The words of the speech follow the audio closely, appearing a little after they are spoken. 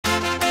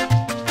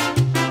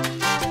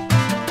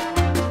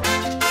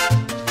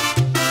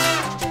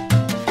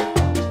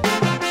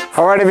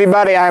All right,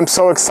 everybody, I am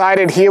so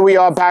excited. Here we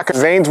are back at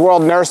Xain's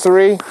World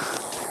Nursery,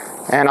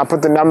 and I'll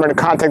put the number and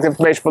the contact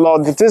information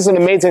below. This is an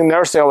amazing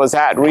nursery I was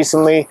at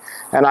recently,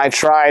 and I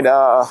tried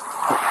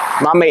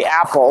Mame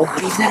Apple.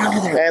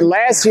 And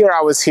last year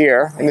I was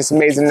here in this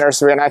amazing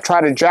nursery, and I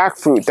tried a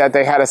jackfruit that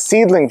they had, a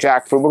seedling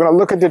jackfruit. We're going to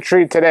look at the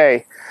tree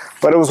today,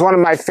 but it was one of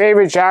my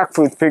favorite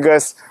jackfruits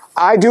because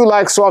I do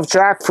like soft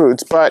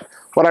jackfruits, but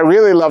what I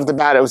really loved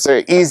about it was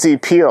the easy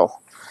peel.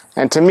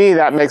 And to me,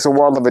 that makes a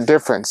world of a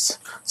difference.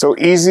 So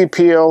easy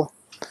peel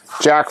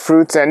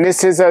jackfruits, and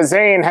this is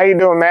Xain. How you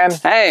doing, man?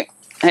 Hey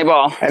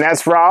Paul. And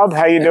that's Rob.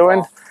 How you doing?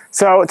 Paul.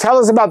 So tell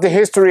us about the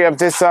history of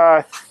this.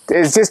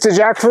 Is this the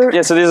jackfruit?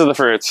 Yeah. So these are the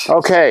fruits.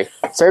 Okay.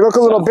 So they look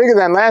a little bigger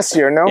than last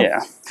year, no?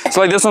 Yeah.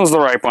 So like this one's the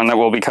ripe one that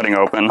we'll be cutting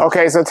open.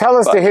 Okay. So tell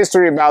us the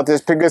history about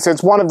this because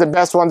it's one of the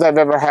best ones I've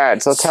ever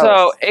had. So tell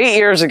us. So 8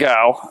 years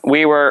ago,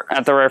 we were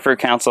at the Rare Fruit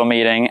Council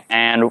meeting,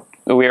 and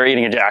we were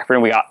eating a jackfruit.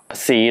 And we got a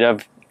seed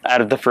out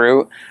of the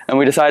fruit, and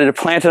we decided to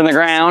plant it in the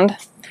ground.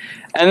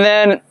 And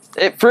then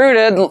it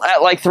fruited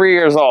at like 3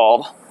 years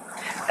old,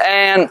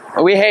 and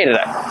we hated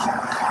it.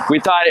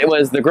 We thought it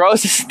was the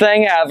grossest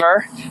thing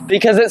ever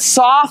because it's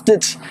soft.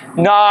 It's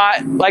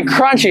not like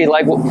crunchy.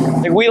 Like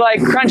we like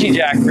crunchy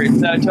jackfruit.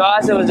 So to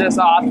us, it was just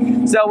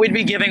soft. So we'd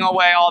be giving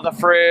away all the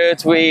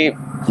fruits. We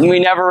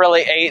never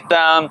really ate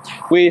them.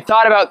 We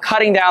thought about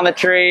cutting down the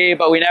tree,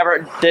 but we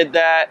never did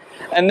that.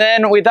 And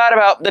then we thought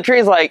about, the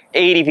tree's like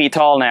 80 feet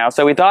tall now,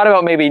 so we thought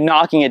about maybe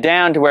knocking it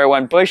down to where it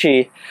went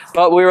bushy,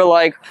 but we were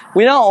like,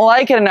 we don't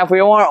like it enough, we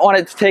don't want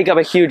it to take up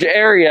a huge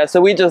area,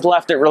 so we just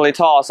left it really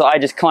tall, so I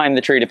just climbed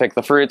the tree to pick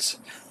the fruits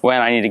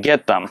when I need to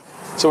get them.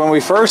 So when we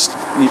first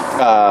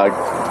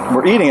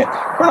were eating it,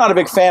 we're not a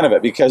big fan of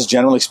it because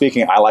generally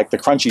speaking, I like the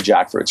crunchy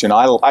jackfruits. You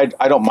know,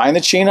 I don't mind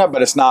the China,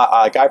 but it's not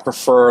like I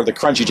prefer the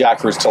crunchy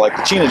jackfruits to like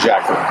the China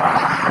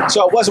jackfruit.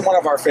 So it wasn't one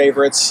of our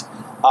favorites.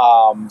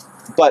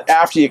 But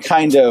after you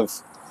kind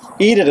of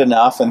eat it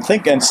enough and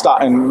think and stop,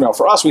 and you know,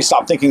 for us, we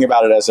stopped thinking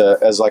about it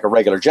as like a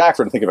regular jackfruit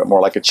and think of it more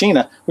like a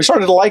China. We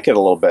started to like it a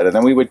little bit, and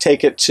then we would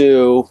take it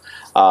to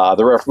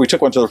we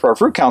took one to the Rare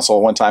Fruit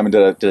Council one time and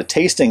did a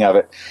tasting of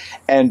it.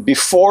 And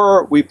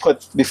before we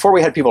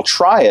had people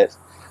try it,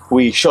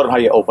 we showed them how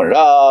you open it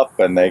up,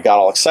 and they got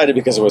all excited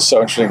because it was so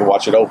interesting to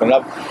watch it open it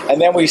up.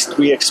 And then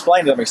we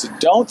explained to them, we said,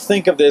 don't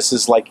think of this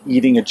as like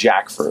eating a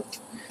jackfruit.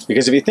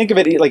 Because if you think of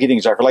it like eating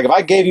a jackfruit, like if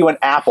I gave you an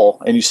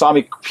apple and you saw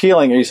me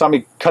peeling or you saw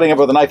me cutting it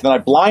with a knife and then I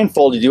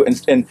blindfolded you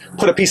and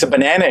put a piece of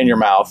banana in your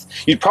mouth,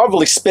 you'd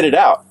probably spit it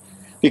out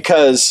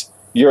because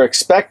you're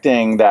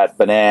expecting that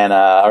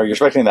banana or you're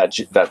expecting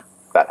that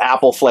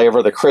apple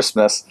flavor, the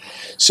crispness.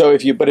 So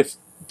if you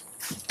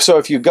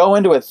go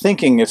into it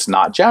thinking it's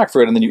not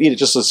jackfruit and then you eat it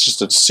just as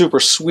just a super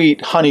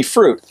sweet honey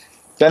fruit,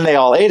 then they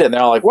all ate it, and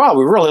they're all like, wow,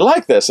 we really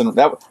like this. And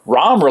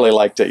Ram really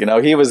liked it. You know,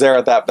 he was there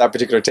at that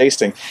particular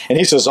tasting. And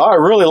he says, oh, I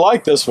really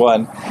like this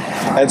one.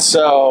 And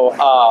so,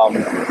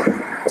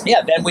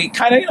 yeah, then we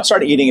kind of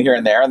started eating it here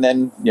and there. And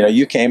then,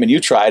 you came and you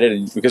tried it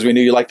and because we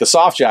knew you liked the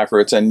soft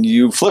jackfruits, and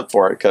you flipped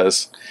for it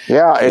because...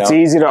 Yeah, it's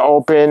easy to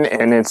open,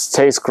 and it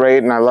tastes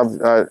great, and I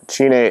love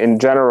China in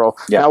general.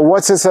 Yeah. Now,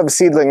 what's this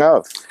seedling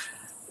of?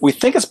 We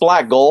think it's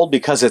black gold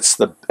because it's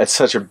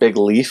such a big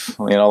leaf.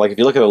 Like if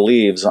you look at the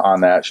leaves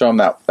on that, show them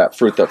that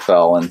fruit that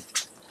fell, and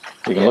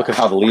you can look at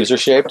how the leaves are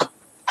shaped.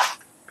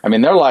 I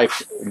mean,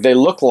 they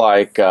look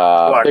like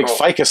big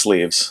ficus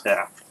leaves.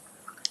 Yeah.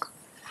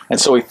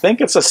 And so we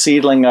think it's a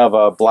seedling of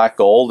a black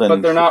gold,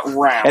 but they're not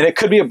round. And it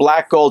could be a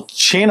black gold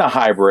China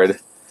hybrid.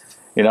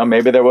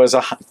 Maybe there was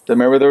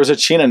a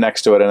China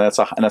next to it, and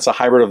it's a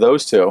hybrid of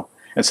those two.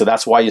 And so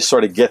that's why you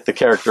sort of get the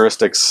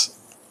characteristics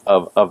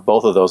of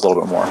both of those a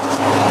little bit more.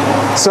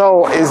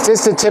 So is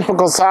this the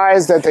typical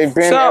size that they've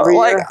been every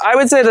year? I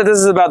would say that this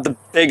is about the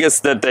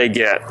biggest that they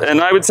get.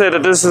 And I would say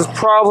that this is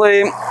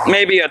probably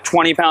maybe a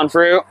 20-pound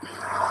fruit,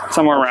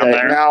 somewhere around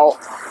there. Now,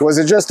 was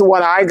it just the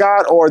one I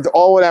got, or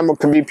all of them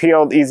can be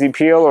peeled, easy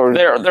peel? Or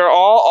they're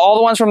all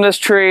the ones from this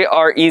tree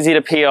are easy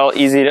to peel,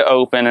 easy to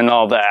open, and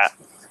all that.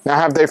 Now,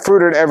 have they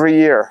fruited every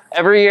year?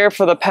 Every year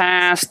for the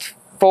past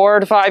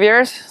 4 to 5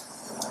 years.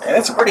 And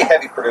it's a pretty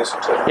heavy producer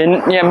too.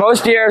 Yeah,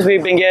 most years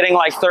we've been getting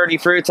like 30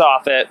 fruits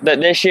off it.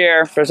 But this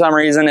year, for some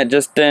reason, it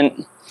just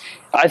didn't.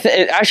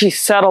 It actually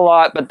set a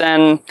lot, but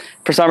then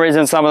for some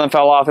reason some of them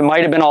fell off. It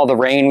might have been all the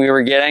rain we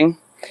were getting.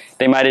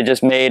 They might have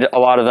just made a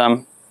lot of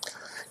them.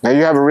 Now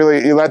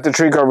you let the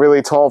tree grow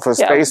really tall for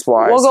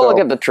space-wise. We'll go look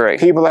at the tree.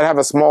 People that have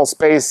a small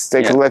space,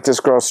 they can let this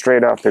grow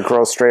straight up. It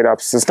grows straight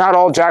up. So it's not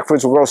all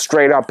jackfruits will grow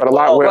straight up, but a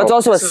lot will. But it's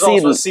also this is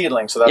also a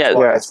seedling, so that's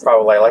why it's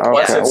probably like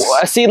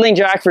a seedling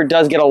jackfruit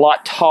does get a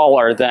lot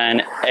taller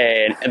than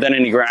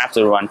any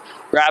grafted one.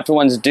 Grafted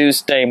ones do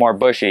stay more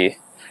bushy,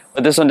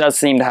 but this one does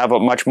seem to have a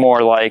much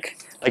more like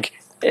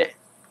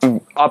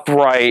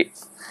upright.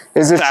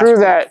 Is it true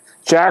that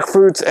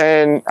jackfruits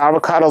and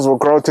avocados will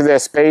grow to their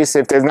space?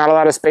 If there's not a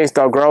lot of space,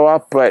 they'll grow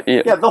up, but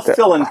they'll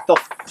fill in.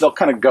 They'll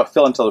kind of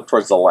fill into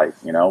towards the light.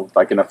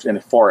 Like in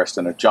a forest,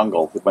 in a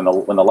jungle. When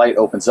the light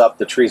opens up,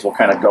 the trees will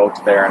kind of go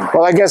to there. And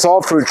well, I guess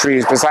all fruit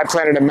trees, because I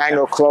planted a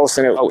mango close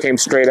and it came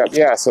straight up.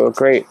 Yeah, so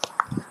great.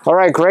 All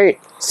right, great.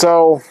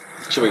 So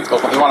Should we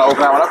open? You want to open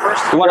that one up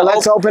first?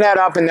 let's open that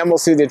up and then we'll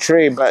see the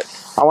tree. But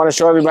I want to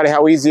show everybody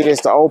how easy it is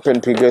to open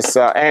because,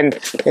 and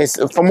it's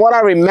from what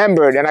I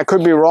remembered, and I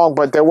could be wrong,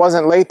 but there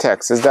wasn't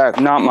latex. Is that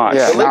Not much.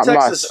 Yeah, The not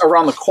latex much. is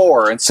around the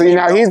core, and So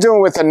now he's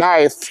doing with a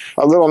knife,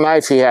 a little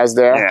knife he has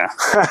there. Yeah.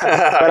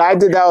 But I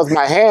did that with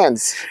my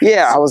hands.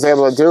 Yeah. I was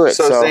able to do it.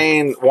 So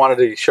Xain wanted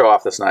to show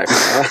off this knife.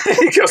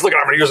 He goes, "Look,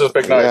 I'm going to use this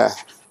big knife." Yeah.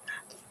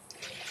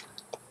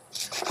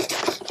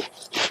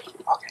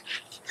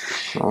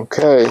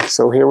 Okay,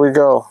 so here we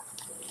go.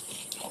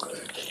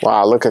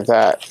 Wow, look at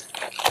that.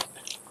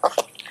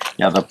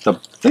 Yeah, the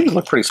things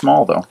look pretty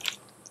small though.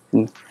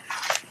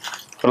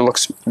 But it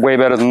looks way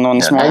better than the one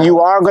small. And you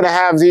are going to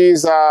have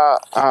these,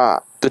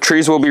 The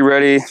trees will be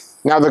ready.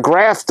 now the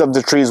graft of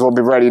the trees will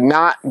be ready,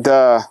 not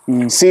the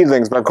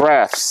seedlings, but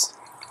grafts.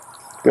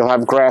 You'll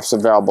have grafts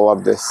available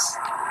of this.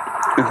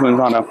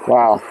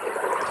 Wow.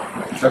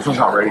 This one's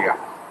not ready yet.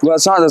 Well,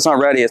 it's not. That's not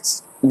ready.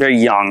 It's very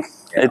young.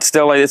 Yeah. It's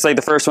still like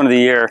the first one of the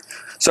year.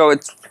 So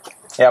it's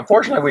Yeah,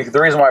 unfortunately, the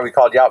reason why we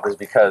called you out is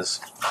because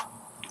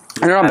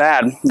they're not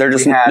bad. They're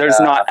just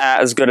not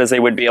as good as they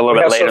would be a little we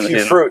bit have later so in the few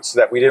season. fruits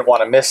that we didn't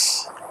want to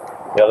miss.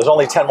 There's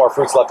only 10 more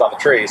fruits left on the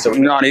tree, so we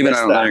Not even, miss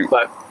I don't that. think.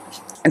 But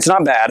It's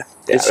not bad.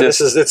 yeah, It's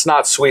just it's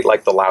not sweet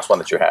like the last one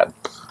that you had.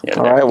 yeah.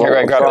 All right, well, Here,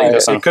 I grab try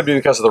this it. one. It could be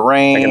because of the I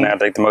rain. can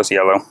take the most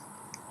yellow.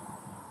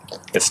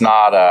 It's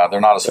not.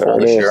 They're not as full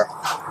it this is. year.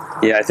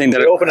 Yeah, I think that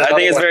We opened I another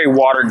think it's one. very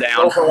watered The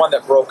down. open one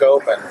that broke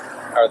open,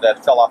 or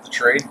that fell off the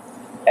tree,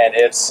 and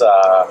it's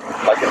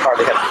like it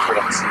hardly had any fruit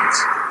on the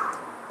seeds.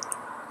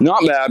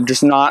 Not bad,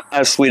 just not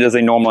as sweet as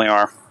they normally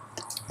are.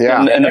 Yeah.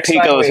 And the Next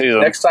peak time of the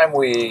season. Next time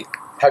we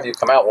have you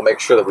come out, we'll make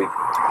sure that we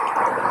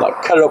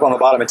cut it open on the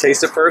bottom and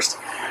taste it first,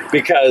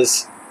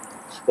 because,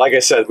 like I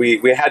said, we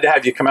had to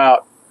have you come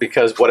out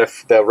because what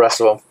if the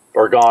rest of them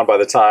are gone by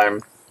the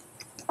time?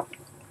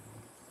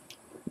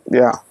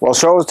 Yeah. Well,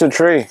 show us the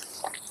tree.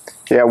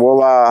 Yeah,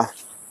 we'll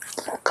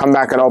come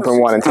back and open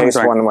one and taste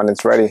sorry. one when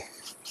it's ready.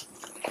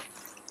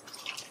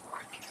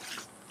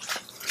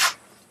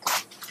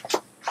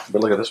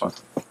 But look at this one.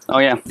 Oh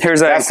yeah, here's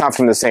That's not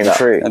from the same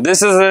tree.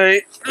 This is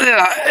a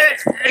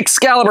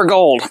Excalibur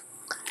Gold.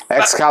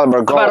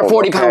 Excalibur Gold. About a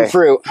 40-pound okay.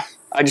 fruit.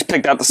 I just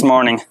picked that this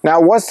morning.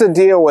 Now, what's the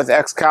deal with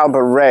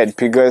Excalibur Red?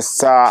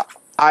 Because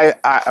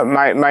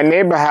my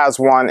neighbor has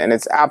one, and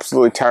it's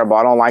absolutely terrible.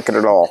 I don't like it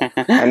at all.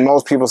 And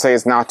most people say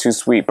it's not too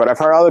sweet. But I've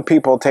heard other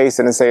people taste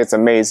it and say it's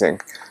amazing.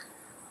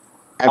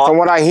 And from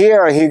what I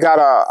hear, he got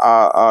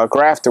a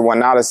grafted one,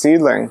 not a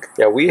seedling.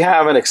 Yeah, we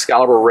have an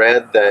Excalibur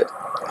Red that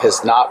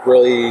has not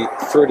really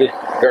fruited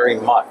very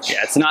much. Yeah,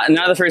 it's not.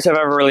 None of the fruits have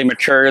ever really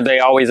matured. They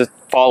always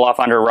fall off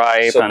under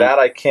ripe. So and that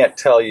I can't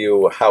tell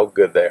you how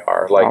good they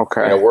are. Like,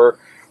 Okay.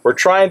 we're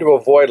trying to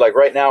avoid, like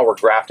right now we're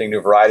grafting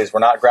new varieties. We're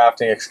not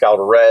grafting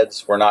Excalibur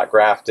Reds. We're not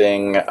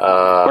grafting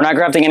we're not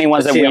grafting any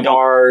ones that we don't.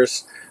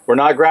 TMRs. We're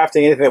not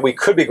grafting anything that we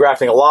could be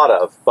grafting a lot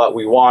of, but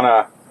we want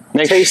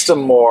to taste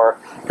them more,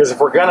 because if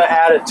we're going to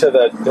add it to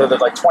the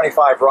like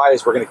 25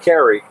 varieties we're going to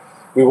carry,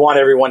 we want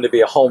everyone to be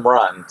a home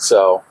run.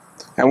 So.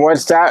 And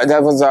what's that?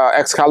 That was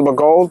Excalibur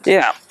Gold?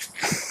 Yeah.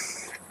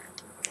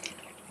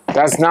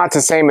 That's not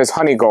the same as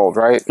Honey Gold,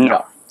 right?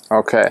 No.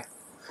 Okay.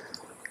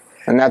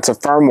 And that's a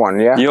firm one,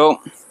 yeah? Yo.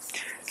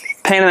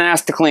 Pain in the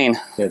ass to clean.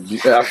 Yeah,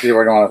 after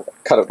we're going to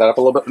cut that up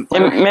a little bit.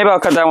 Yeah, maybe I'll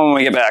cut that one when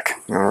we get back.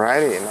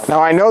 Alrighty. Now,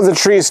 I know the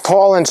tree's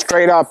tall and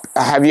straight up.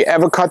 Have you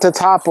ever cut the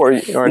top or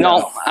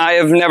No, I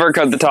have never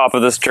cut the top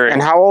of this tree.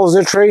 And how old is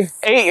the tree?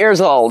 8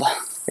 years old.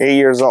 8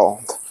 years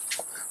old.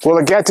 Will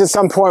it get to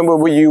some point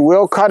where you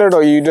will cut it,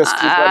 or you just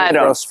keep letting it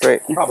grow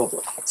straight? Probably.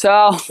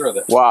 So, Sure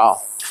that.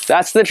 Wow.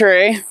 that's the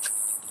tree.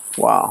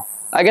 Wow.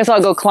 I guess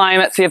I'll go climb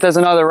it, see if there's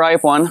another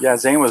ripe one. Yeah,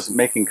 Xain was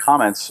making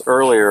comments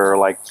earlier,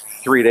 like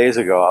 3 days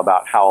ago,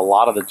 about how a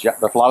lot of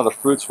the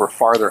fruits were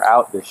farther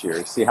out this year.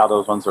 You see how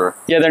those ones are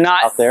Yeah, they're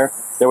not. out there?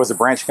 There was a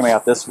branch coming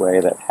out this way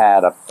that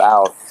had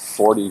about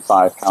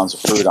 45 pounds of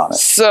fruit on it.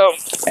 So,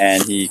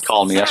 And he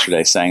called me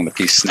yesterday saying the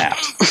piece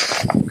snapped.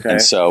 Okay.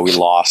 And so we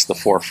lost the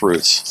 4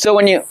 fruits. so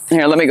when you...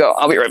 Here, let me go.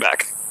 I'll be right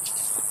back.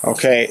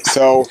 Okay,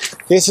 so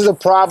this is a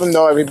problem,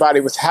 though,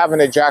 everybody, with having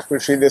a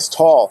jackfruit tree this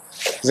tall.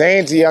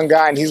 Zane's a young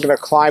guy, and he's going to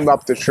climb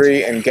up the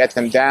tree and get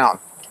them down.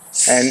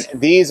 And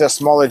these are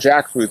smaller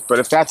jackfruits, but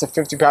if that's a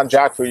 50-pound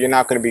jackfruit, you're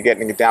not going to be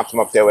getting it down from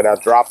up there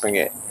without dropping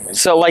it.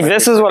 So, like,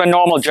 this is what a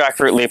normal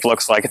jackfruit leaf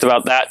looks like. It's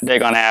about that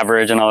big on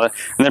average and all that.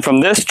 And then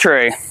from this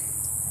tree,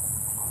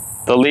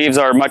 the leaves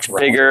are much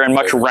bigger and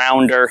much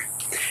rounder,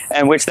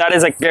 and which that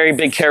is a very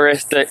big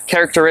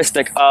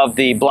characteristic of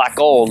the black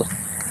gold,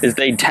 is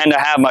they tend to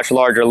have much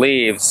larger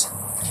leaves.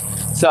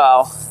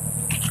 So,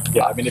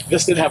 Yeah, I mean, if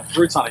this didn't have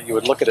fruits on it, you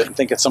would look at it and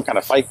think it's some kind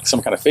of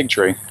fig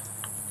tree.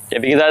 yeah,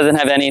 because that doesn't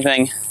have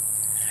anything.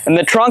 And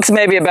the trunk's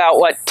maybe about,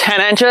 what, 10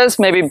 inches?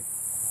 Maybe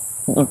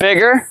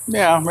bigger?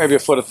 Yeah, maybe a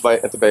foot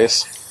at the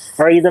base.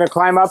 Are you going to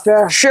climb up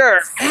there? Sure.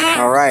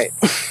 All right.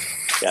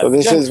 Yeah, So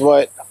this is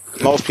what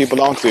most people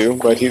don't do,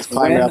 but he's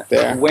climbing up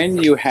there. When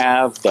you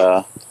have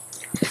the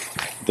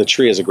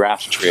tree as a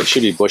grafted tree, it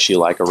should be bushy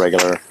like a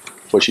regular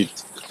bushy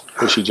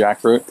bushy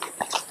jackfruit.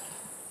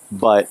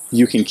 But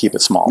you can keep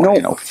it small. No.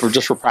 You know,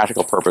 for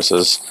practical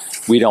purposes,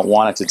 we don't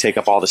want it to take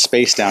up all the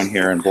space down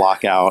here and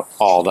block out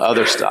all the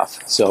other stuff.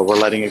 So we're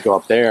letting it go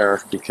up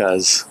there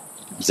because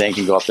Xain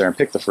can go up there and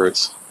pick the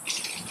fruits.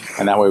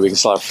 And that way we can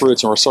still have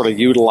fruits, and we're sort of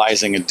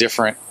utilizing a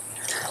different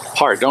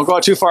part. Don't go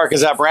out too far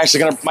because that branch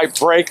might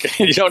break.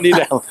 You don't need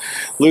to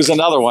lose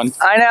another one.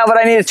 I know, but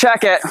I need to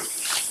check it.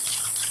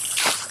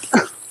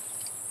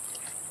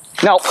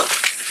 Nope.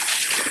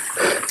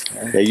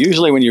 Yeah,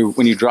 usually when you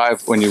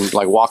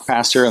like walk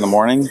past here in the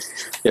morning,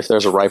 if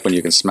there's a ripe one,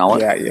 you can smell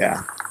it. Yeah,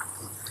 yeah.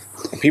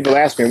 People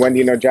ask me, when do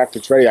you know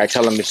jackfruit's ready? I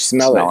tell them to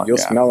smell it. You'll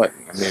smell it.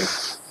 I mean,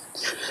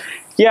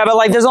 yeah, but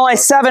like there's only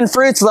 7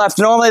 fruits left.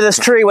 Normally this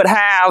tree would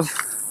have.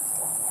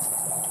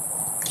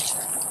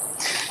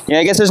 Yeah,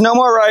 I guess there's no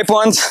more ripe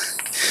ones.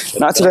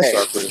 Not today.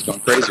 Starfruit is going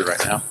crazy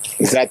right now.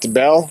 is that the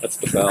bell? That's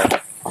the bell.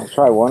 I'll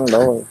try one of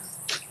those.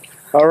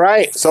 All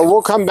right, so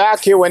we'll come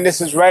back here when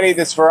this is ready,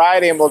 this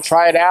variety, and we'll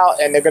try it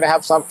out. And they're going to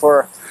have some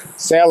for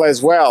sale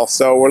as well.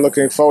 So we're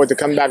looking forward to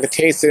coming back and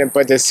tasting it.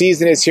 But the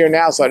season is here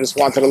now, so I just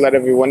wanted to let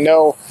everyone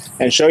know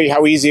and show you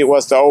how easy it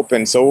was to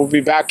open. So we'll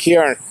be back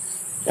here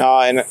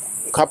in a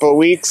couple of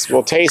weeks.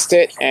 We'll taste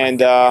it, and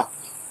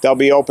they'll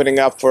be opening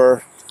up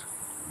for.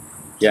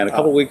 Yeah, in a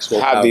couple of weeks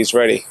we'll have these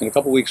ready. In a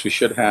couple of weeks we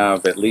should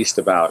have at least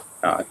about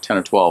 10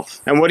 or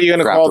 12. And what are you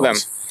going to call them?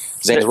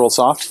 Xain's World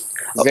Soft.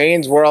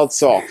 Xain's World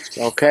Soft.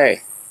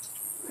 Okay.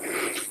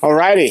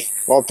 Alrighty.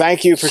 Well,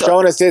 thank you for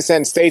showing us this,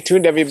 and stay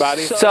tuned,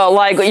 everybody. So,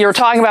 like you're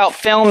talking about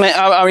filming,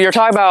 you're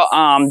talking about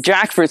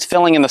jackfruits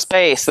filling in the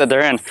space that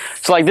they're in.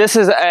 So, like this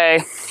is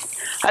I'd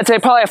say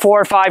probably a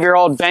 4 or 5 year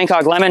old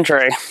Bangkok lemon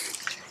tree.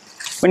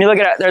 When you look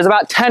at it, there's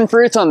about 10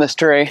 fruits on this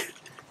tree.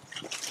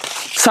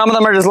 Some of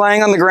them are just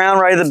laying on the ground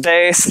right at the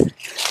base,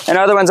 and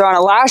other ones are on it.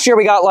 Last year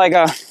we got like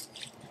a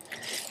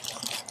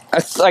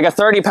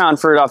 30-pound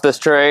fruit off this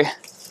tree,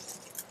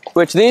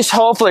 which these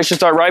hopefully should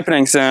start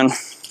ripening soon.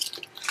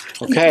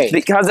 Okay.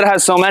 Because it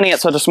has so many at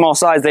such a small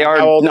size, they are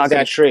How old not is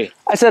that tree?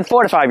 I said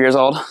 4 to 5 years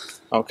old.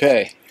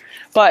 Okay.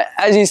 But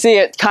as you see,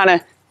 it kind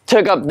of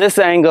took up this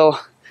angle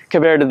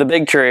compared to the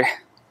big tree.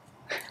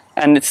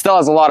 And it still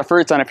has a lot of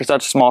fruits on it for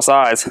such a small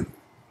size.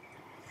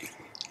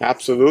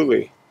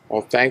 Absolutely.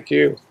 Well, thank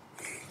you.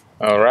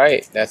 All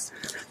right. That's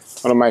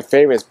one of my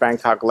favorites,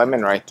 Bangkok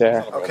lemon right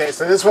there. Okay,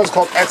 so this one's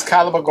called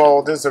Excalibur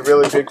Gold. This is a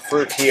really big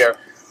fruit here.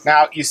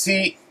 Now, you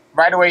see,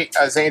 right away,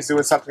 Xain's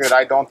doing something that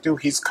I don't do.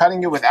 He's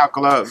cutting it without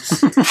gloves.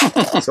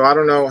 So I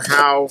don't know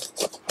how.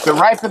 The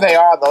riper they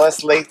are, the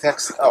less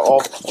latex all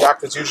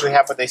jackfruits usually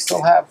have, but they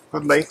still have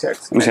good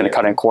latex. I'm just going to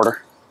cut in a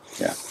quarter.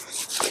 Yeah.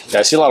 Yeah,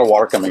 I see a lot of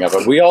water coming up,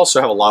 but we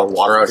also have a lot of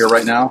water out here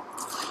right now.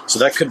 So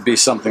that could be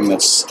something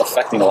that's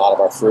affecting a lot of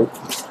our fruit.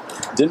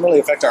 Didn't really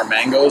affect our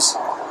mangoes,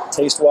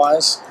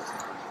 taste-wise.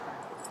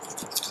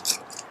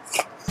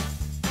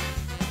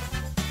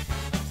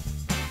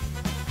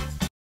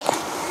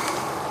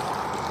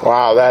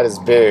 Wow, that is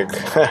big.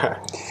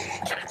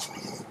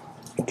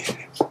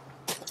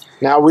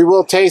 Now, we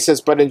will taste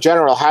this, but in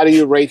general, how do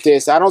you rate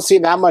this? I don't see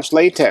that much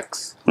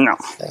latex. No.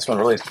 This one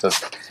really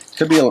does. It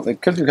could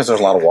be because there's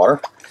a lot of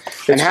water.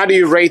 And how do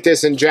you rate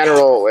this in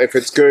general, if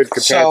it's good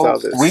compared to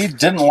others? We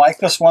didn't like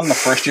this one the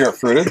first year it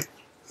fruited.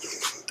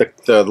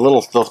 The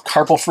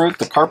carpal fruit,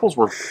 the carpals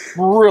were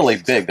really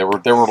big. They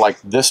were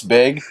like this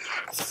big,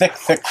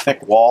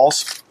 thick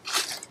walls.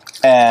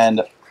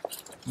 And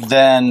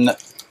then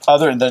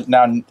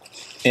now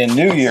in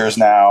New Year's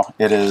now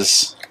it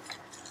has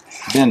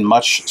been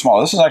much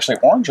smaller. This is actually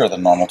oranger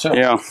than normal too.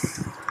 Yeah.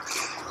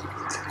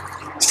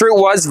 This fruit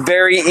was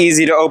very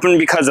easy to open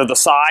because of the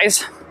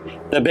size.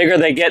 The bigger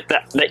they get,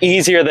 the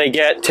easier they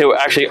get to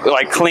actually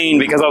like clean,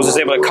 because I was just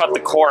able to cut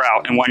the core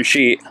out in one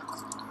sheet.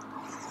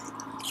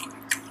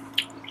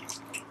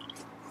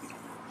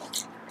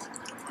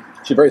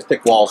 See, very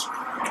thick walls.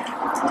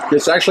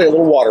 It's actually a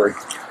little watery.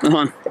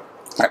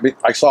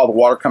 I saw the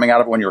water coming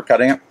out of it when you were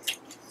cutting it.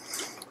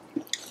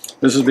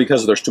 This is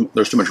because there's too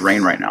much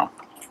rain right now.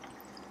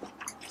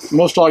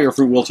 Most all your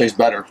fruit will taste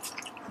better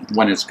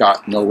when it's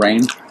got no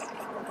rain.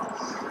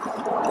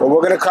 Well,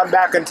 we're going to come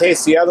back and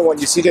taste the other one.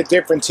 You see the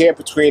difference here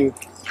between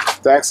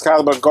the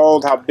Excalibur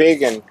Gold, how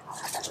big, and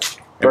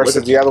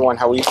versus the other one,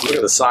 how easy. Look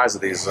at the size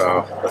of these,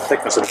 the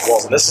thickness of the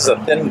walls. And this is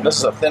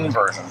a thin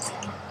version.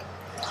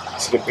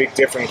 See the big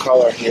different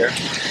color here.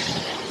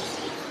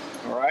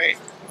 All right.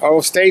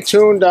 Oh, stay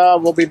tuned.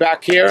 We'll be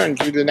back here and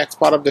do the next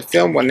part of the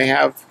film when they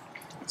have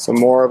some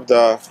more of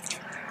the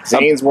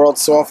Xain's World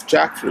Soft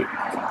Jackfruit.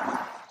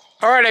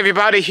 All right,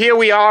 everybody. Here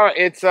we are.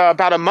 It's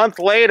about a month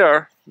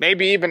later,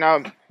 maybe even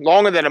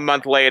longer than a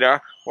month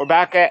later. We're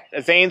back at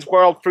Xain's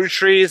World Fruit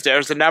Trees.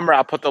 There's the number.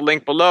 I'll put the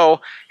link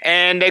below.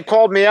 And they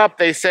called me up.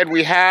 They said,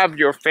 we have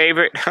your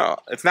favorite.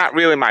 It's not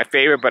really my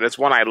favorite, but it's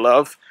one I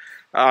love.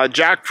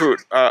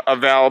 Jackfruit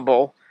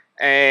available.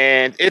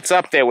 And it's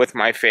up there with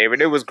my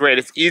favorite. It was great.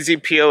 It's easy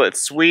peel.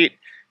 It's sweet.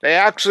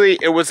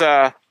 It was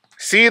a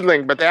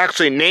seedling, but they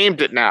actually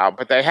named it now.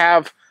 But they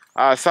have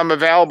some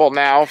available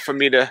now for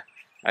me to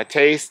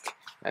taste.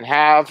 and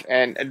have.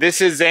 And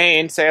this is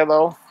Xain. Say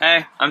hello.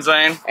 Hey, I'm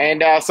Xain.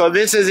 And so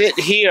this is it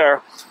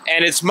here.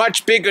 And it's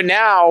much bigger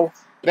now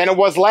than it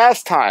was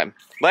last time.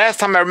 Last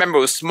time I remember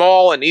it was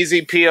small and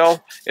easy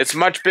peel. It's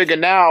much bigger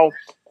now.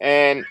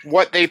 And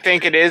what they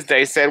think it is,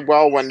 they said,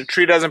 well, when the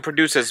tree doesn't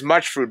produce as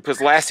much fruit, because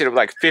last year there was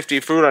like 50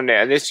 fruit on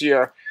there, and this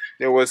year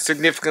there was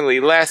significantly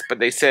less, but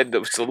they said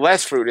there was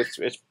less fruit,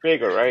 it's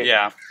bigger, right?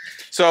 Yeah.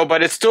 So,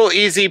 but it's still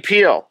easy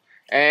peel.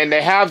 And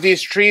they have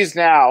these trees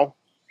now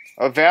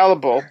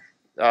available.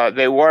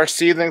 They were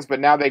seedlings, but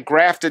now they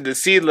grafted the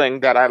seedling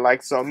that I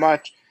like so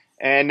much.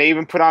 And they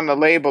even put on the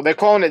label. They're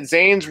calling it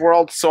Xain's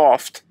World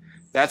Soft.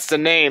 That's the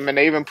name. And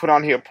they even put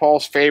on here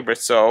Paul's favorite,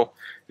 so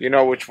you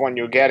know which one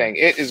you're getting.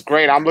 It is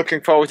great. I'm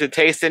looking forward to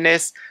tasting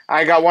this.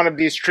 I got one of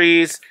these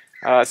trees,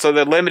 so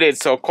they're limited.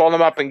 So call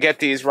them up and get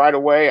these right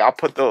away. I'll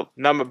put the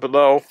number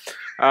below.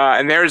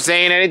 And there's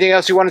Xain. Anything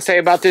else you want to say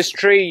about this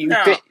tree?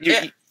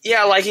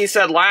 Yeah, like he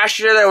said, last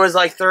year there was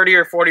like 30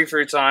 or 40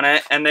 fruits on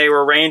it, and they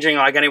were ranging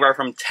like anywhere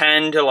from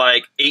 10 to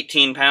like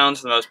 18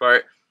 pounds for the most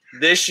part.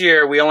 This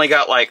year we only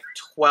got like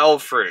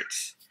 12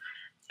 fruits.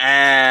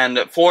 And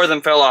 4 of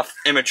them fell off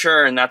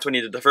immature, and that's when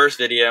he did the first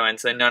video and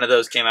said none of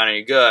those came out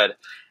any good.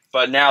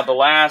 But now the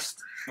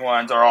last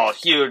ones are all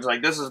huge.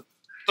 Like this is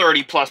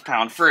 30+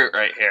 pound fruit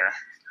right here.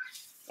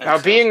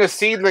 Now, being a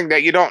seedling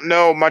that you don't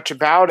know much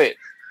about it,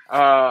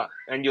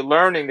 and you're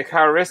learning the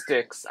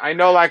characteristics, I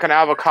know like on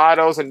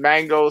avocados and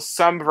mangoes,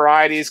 some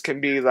varieties can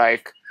be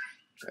like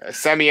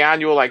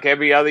semi-annual, like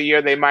every other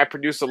year they might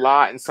produce a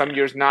lot, and some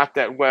years not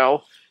that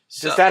well.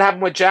 Does that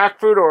happen with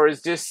jackfruit, or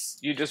is this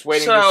you just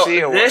waiting to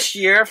see? So this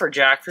year for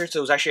jackfruits, it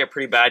was actually a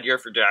pretty bad year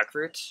for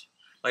jackfruits.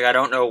 Like I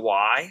don't know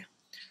why,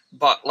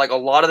 but like a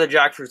lot of the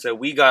jackfruits that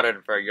we got out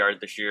of our yard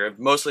this year,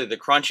 mostly the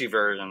crunchy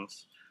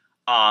versions,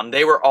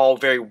 they were all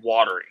very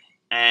watery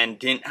and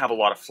didn't have a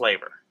lot of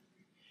flavor.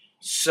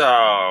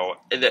 So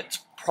it's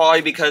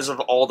probably because of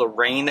all the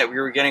rain that we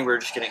were getting. We were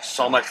just getting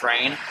so much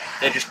rain,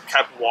 they just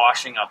kept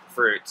washing up the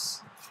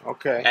fruits.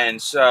 Okay. And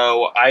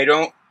so I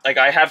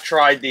have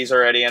tried these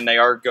already, and they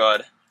are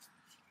good.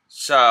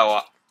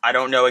 So I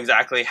don't know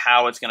exactly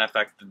how it's going to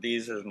affect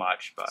these as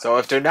much. But so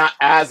if they're not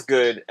as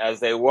good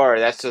as they were,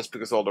 that's just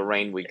because of all the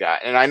rain we got.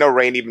 And I know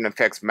rain even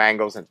affects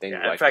mangoes and things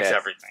like that. It affects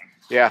everything.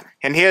 Yeah.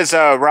 And here's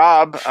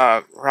Rob.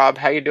 Rob,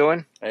 how you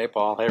doing? Hey,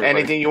 Paul. Hey, everybody.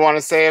 Anything you want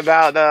to say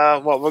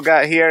about what we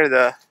got here?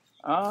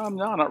 No,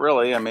 not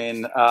really. I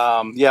mean,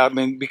 yeah, I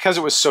mean, because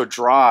it was so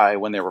dry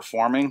when they were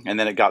forming, and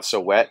then it got so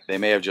wet, they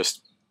may have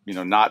just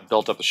not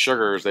built up the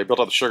sugars. They built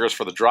up the sugars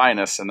for the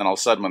dryness, and then all of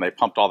a sudden when they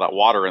pumped all that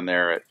water in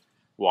there, it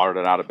watered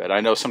it out a bit. I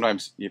know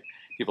sometimes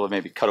people have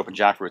maybe cut open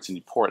jackfruits and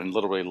you pour it and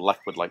literally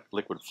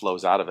liquid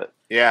flows out of it.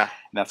 Yeah. And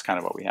that's kind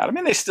of what we had. I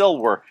mean, they still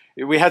were.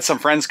 We had some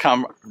friends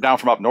come down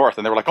from up north,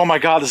 and they were like, oh my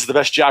God, this is the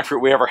best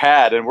jackfruit we ever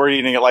had, and we're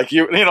eating it like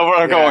you.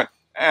 We're going,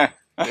 eh.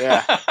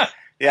 Yeah.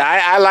 Yeah,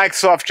 I like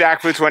soft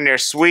jackfruits when they're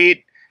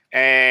sweet.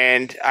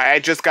 And I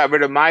just got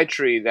rid of my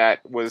tree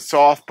that was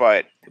soft,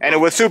 and it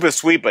was super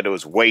sweet, but it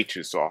was way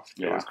too soft.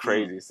 It was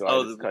crazy, so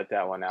I just cut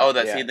that one out. Oh,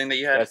 that seedling that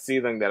you had? That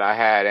seedling that I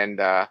had,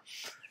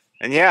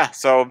 and yeah,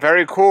 so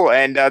very cool.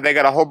 And they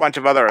got a whole bunch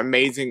of other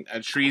amazing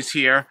trees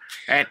here.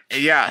 And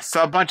yeah,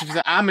 so a bunch of,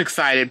 I'm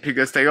excited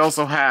because they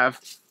also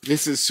have,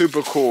 this is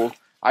super cool.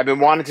 I've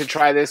been wanting to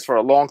try this for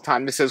a long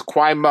time. This is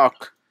Kwai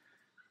Muk.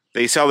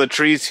 They sell the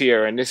trees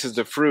here, and this is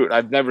the fruit.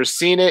 I've never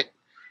seen it.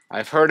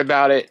 I've heard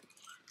about it.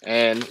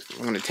 And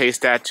I'm going to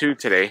taste that too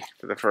today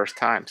for the first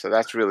time. So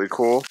that's really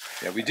cool.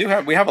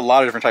 Yeah, we have a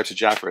lot of different types of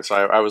jackfruits.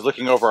 I was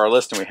looking over our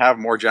list, and we have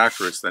more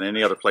jackfruits than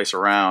any other place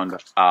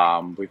around.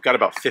 We've got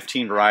about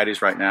 15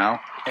 varieties right now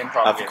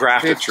of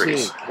grafted 15.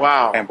 trees.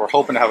 Wow. And we're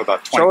hoping to have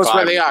about 25. Show us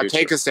where they are. The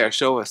Take us there.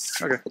 Show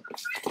us. Okay.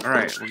 All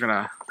right. We're going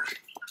to...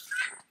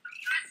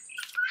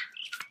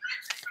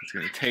 It's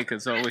going to take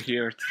us over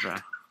here to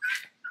the...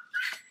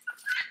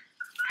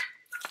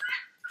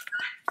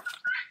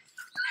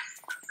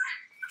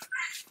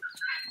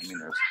 I mean,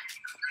 there's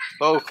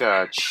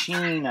Boca,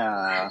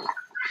 China,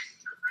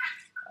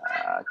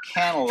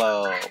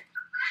 Cantaloupe,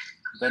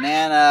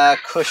 Banana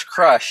Kush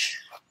Crush,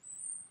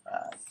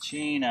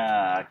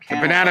 China, Cantaloupe. The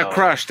Banana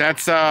Crush,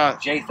 that's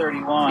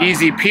J31.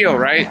 easy peel,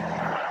 right?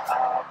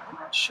 I'm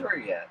not sure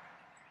yet.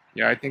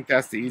 Yeah, I think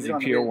that's the easy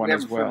peel one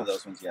as well. We haven't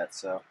those ones yet,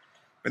 so.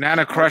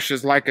 Banana Crush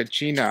is like a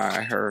China,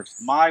 I heard.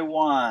 My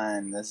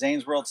One, the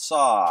Xain's World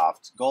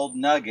Soft, Gold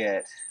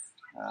Nugget.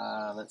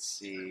 Let's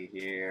see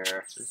here.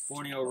 There's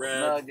Borneo Red.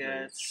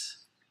 Nuggets.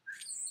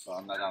 Well,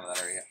 I'm not down to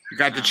that area yet. You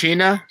got the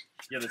China?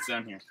 Yeah, that's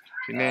down here.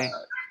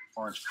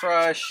 Orange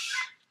Crush.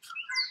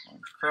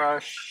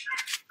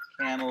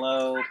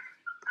 Cantaloupe.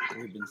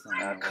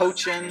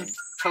 Cochin.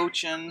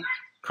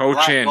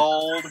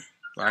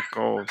 Black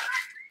Gold.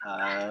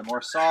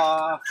 More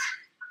soft.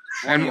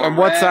 And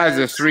what size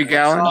is 3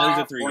 gallon?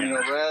 These are 3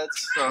 Borneo gallon.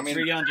 Reds. So, I mean,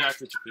 3 gallon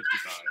jackfruits are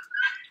 55.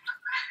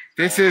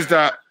 This is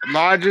the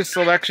largest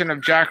selection of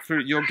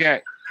jackfruit you'll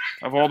get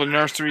of all the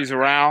nurseries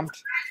around.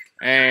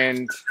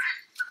 And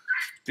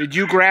did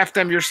you graft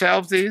them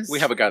yourselves, these? we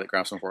have a guy that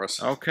grafts them for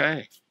us.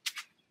 Okay.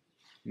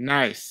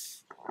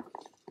 Nice.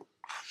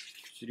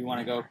 So do you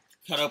want to go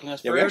cut open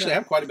this Yeah, fruit? we actually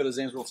have quite a bit of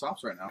Xain's World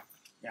Softs right now.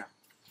 Yeah.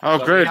 Oh,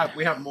 So good.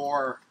 We have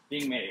more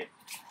being made.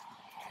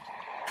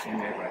 Being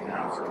made right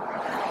now. So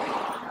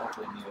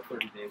hopefully in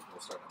 30 days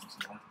we'll start on some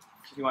more.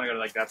 If you want to go to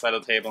like that side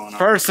of the table and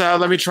First,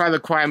 let me try the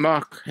quiet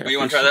muck. Oh, you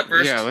want to try that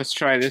first? Yeah, let's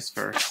try this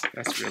first.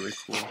 That's really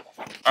cool.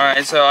 All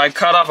right, so I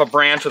cut off a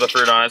branch with the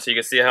fruit on it, so you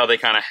can see how they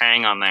kind of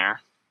hang on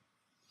there.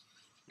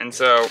 And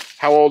so,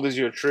 How old is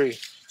your tree?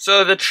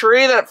 so the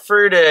tree that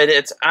fruited,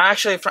 it's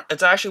actually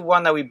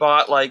one that we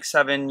bought like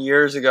 7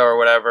 years ago or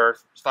whatever,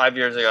 5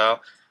 years ago,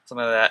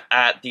 something like that,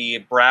 at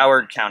the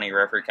Broward County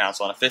Rare Fruit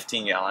Council on a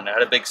 15-gallon. It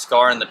had a big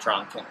scar in the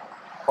trunk,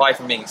 probably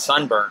from being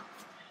sunburnt.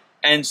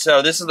 And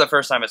so this is the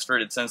first time it's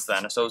fruited since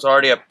then. So it was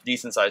already a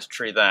decent-sized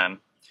tree then.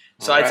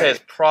 So I'd say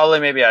it's probably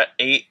maybe an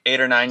 8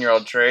 or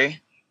 9-year-old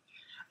tree.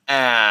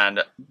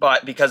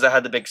 But because it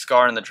had the big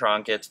scar in the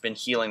trunk, it's been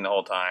healing the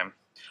whole time.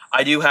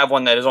 I do have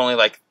one that is only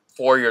like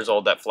 4 years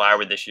old that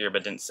flowered this year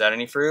but didn't set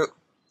any fruit.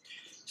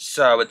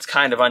 So it's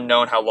kind of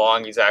unknown how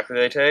long exactly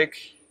they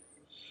take.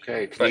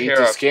 Okay, can But you eat here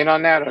the I'll- skin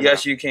on that? Or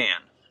Yes, no? you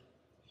can.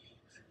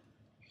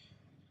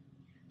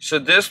 So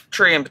this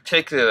tree in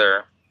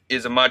particular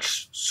is a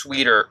much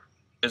sweeter,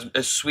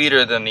 is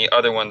sweeter than the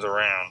other ones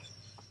around.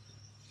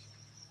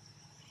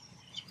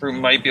 This fruit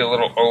might be a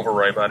little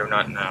overripe, I do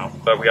not know,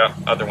 but we got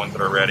other ones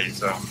that are ready.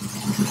 So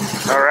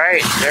All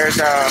right, there's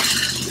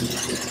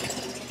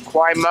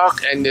quiet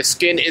muck, and the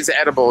skin is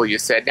edible, you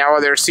said. Now,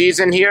 are there seeds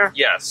in here?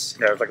 yes,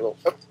 Yeah, there's like a little.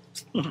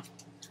 Oh,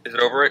 is it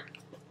overripe?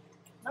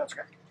 that's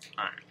okay.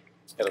 All right.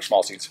 Yeah, they're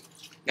small seeds.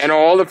 And are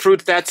all the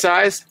fruits that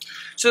size?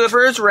 So the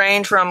fruits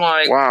range from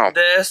like Wow.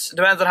 this,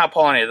 depends on how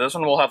pollinated. This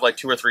one will have like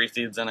 2 or 3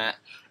 seeds in it.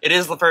 It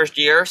is the first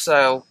year,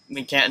 so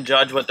we can't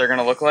judge what they're going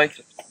to look like.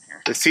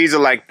 The seeds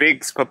are like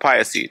big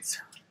papaya seeds.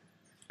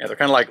 Yeah, they're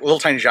kind of like little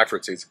tiny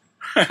jackfruit seeds.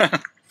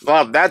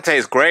 Well, that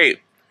tastes great.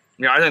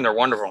 Yeah, I think they're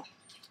wonderful.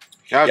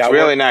 That's Yeah,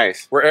 really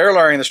nice. We're air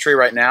layering this tree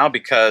right now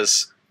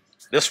because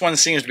this one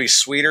seems to be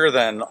sweeter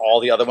than all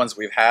the other ones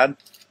we've had.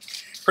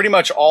 Pretty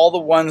much all the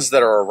ones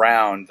that are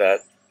around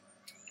that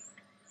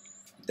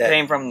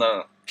Came from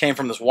the came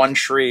from this one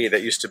tree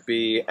that used to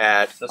be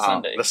at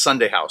The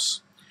Sunday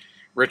House.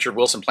 Richard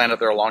Wilson planted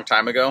there a long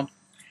time ago,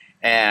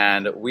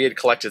 and we had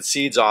collected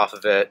seeds off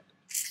of it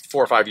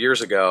 4 or 5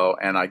 years ago,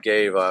 and I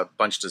gave a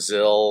bunch to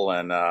Zill,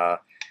 and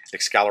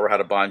Excalibur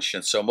had a bunch,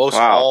 and so most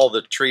all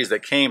the trees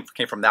that came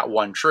from that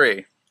one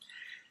tree,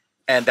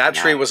 and that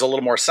tree was a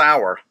little more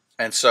sour,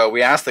 and so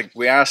we asked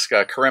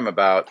Karim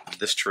about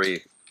this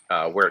tree,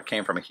 where it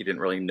came from, and he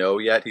didn't really know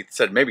yet. He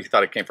said maybe he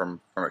thought it came from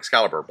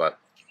Excalibur, but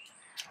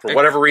for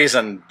whatever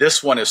reason,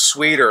 this one is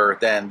sweeter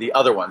than the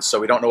other ones, so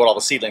we don't know what all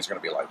the seedlings are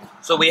going to be like.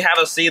 So we have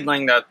a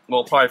seedling that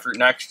will probably fruit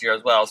next year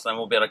as well, so then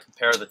we'll be able to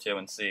compare the two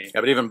and see.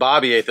 Yeah, but even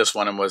Bobby ate this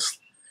one and was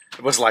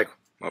like,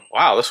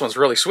 wow, this one's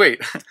really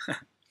sweet.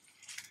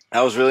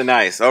 That was really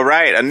nice. All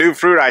right, a new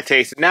fruit I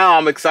tasted. Now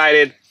I'm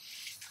excited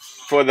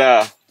for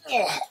the...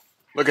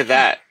 Look at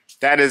that.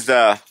 That is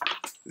the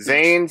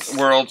Xain's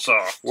World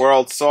Soft.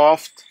 World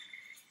Soft.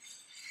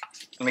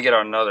 Let me get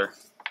out another.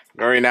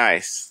 Very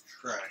nice.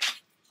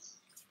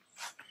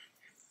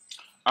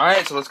 All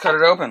right, so let's cut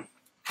it open.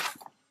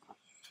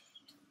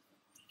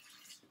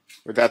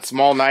 With that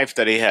small knife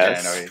that he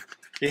has. Yeah, I know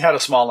he had a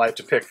small knife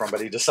to pick from,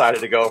 but he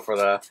decided to go for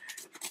the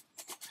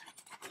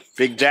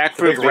Big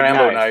jackfruit, big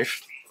Rambo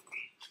knife.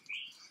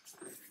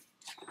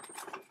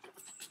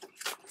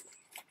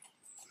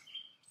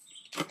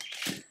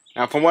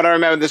 Now, from what I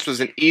remember, this was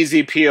an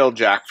easy peel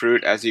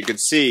jackfruit. As you can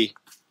see,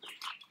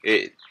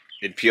 it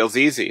peels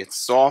easy. It's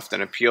soft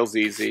and it peels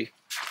easy.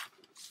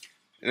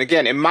 And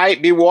again, it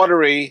might be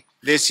watery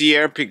this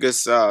year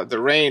because the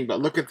rain, but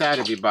look at that,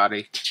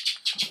 everybody.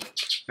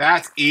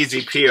 That's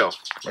easy peel.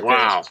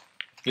 Wow.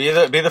 Be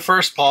the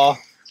first, Paul.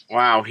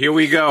 Wow, here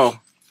we go.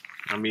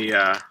 Let me,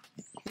 Let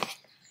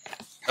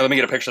me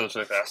get a picture of this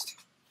really fast.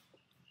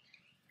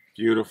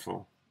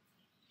 beautiful.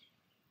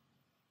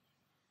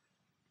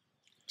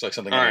 It's like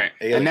something. All right.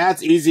 And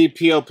that's easy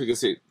peel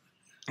because it...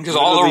 Because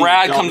all the literally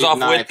rag don't comes need off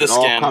knife. with the It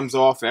all skin. comes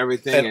off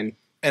everything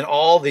And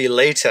all the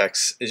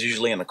latex is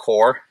usually in the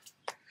core.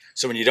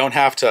 So when you don't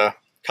have to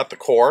cut the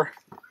core.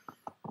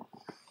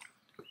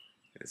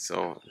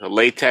 So the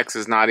latex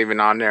is not even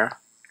on there.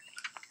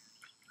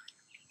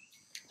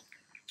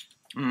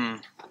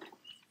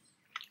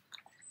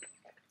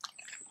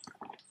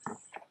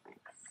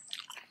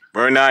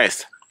 Very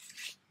nice.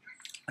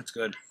 That's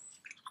good.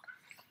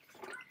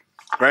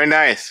 Very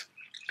nice.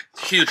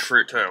 Huge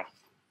fruit too.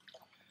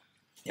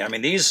 Yeah, I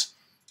mean these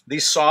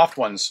soft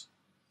ones,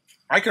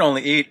 I can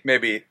only eat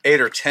maybe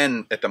 8 or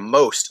 10 at the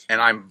most, and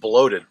I'm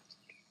bloated.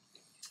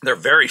 They're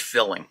very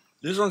filling.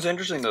 This one's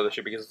interesting though this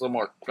year because it's a little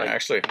more like,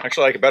 Actually, I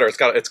like it better. It's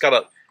got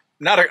a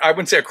not a, I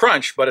wouldn't say a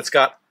crunch, but it's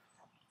got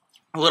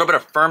a little bit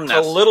of firmness.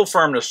 a little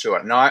firmness to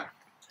it. Not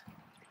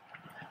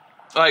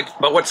like,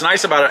 but what's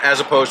nice about it, as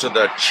opposed to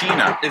the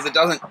China, is it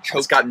doesn't choke.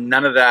 it's got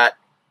none of that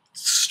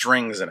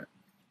strings in it.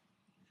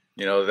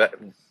 You know, that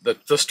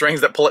the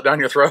strings that pull it down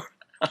your throat.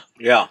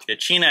 Yeah. The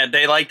China,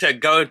 they like to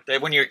go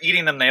when you're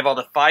eating them. They have all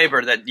the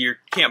fiber that you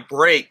can't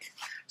break,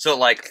 so it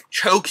like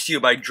chokes you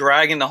by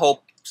dragging the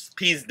whole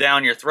piece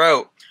down your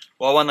throat.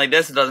 Well, one like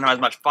this, it doesn't have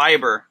as much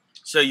fiber,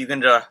 so you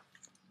can just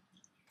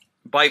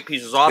bite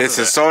pieces off. This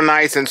is so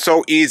nice and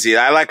so easy.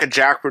 I like a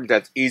jackfruit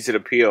that's easy to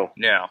peel.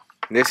 Yeah.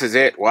 This is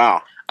it.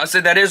 Wow. I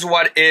said that is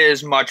what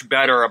is much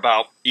better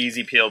about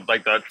easy peeled,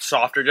 like the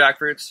softer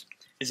jackfruits,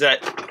 is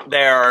that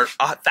they're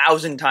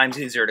 1,000 times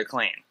easier to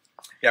clean.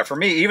 Yeah, for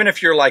me, even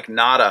if you're like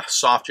not a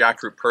soft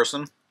jackfruit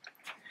person,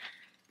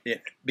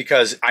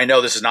 because I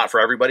know this is not for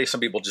everybody. Some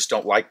people just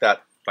don't like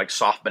that like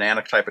soft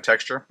banana type of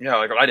texture. Yeah,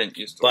 like I didn't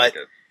used to like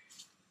it.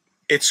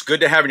 It's good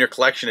to have in your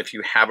collection if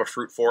you have a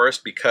fruit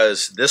forest,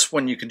 because this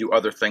one you can do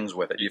other things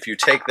with it. If you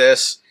take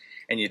this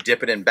and you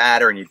dip it in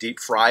batter and you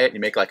deep fry it and you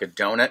make like a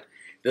donut,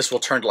 this will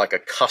turn to like a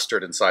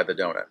custard inside the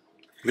donut.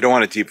 We don't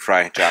want to deep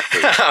fry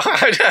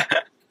jackfruit.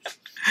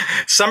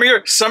 Some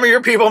of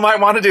your people might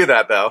want to do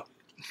that though.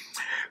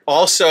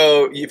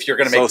 Also, if you're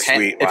going to make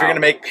if you're going to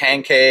make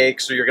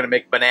pancakes or you're going to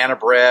make banana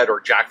bread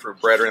or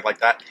jackfruit bread or anything like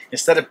that,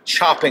 instead of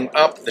chopping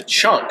up the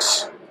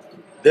chunks,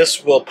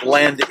 this will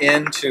blend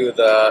into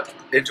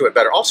it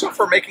better. Also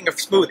for making a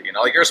smoothie, you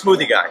know, like you're a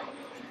smoothie guy.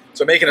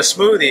 So making a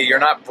smoothie, you're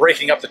not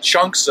breaking up the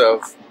chunks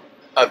of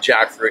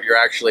jackfruit. You're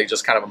actually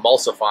just kind of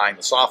emulsifying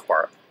the soft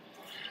part.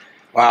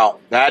 Wow,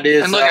 that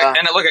is. And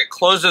look, it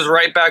closes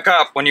right back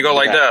up when you go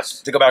like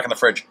this. To go back in the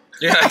fridge.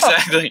 Yeah,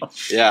 exactly.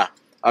 Yeah,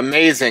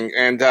 amazing.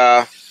 And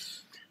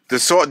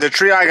the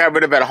tree I got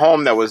rid of at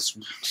home that was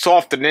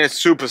softer than this,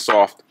 super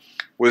soft,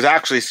 was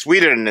actually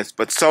sweeter than this,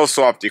 but so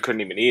soft you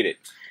couldn't even eat it.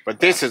 But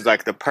this is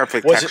like the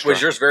perfect texture.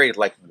 Was yours very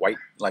like white,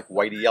 like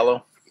whitey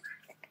yellow?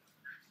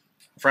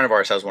 A friend of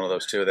ours has one of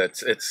those too.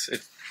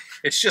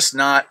 It's just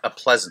not a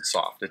pleasant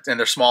soft. And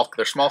they're small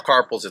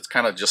carpels. It's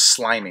kind of just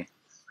slimy.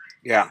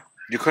 Yeah,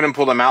 you couldn't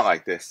pull them out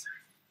like this.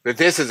 But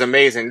this is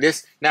amazing.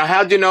 Now,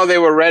 how'd you know they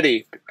were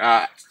ready?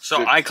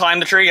 So I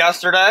climbed the tree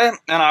yesterday,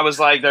 and I was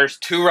like, "There's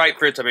 2 ripe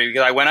fruits of me,"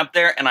 because I went up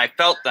there and I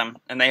felt them,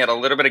 and they had a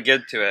little bit of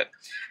good to it.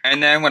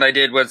 And then what I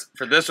did was,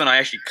 for this one, I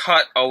actually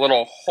cut a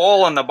little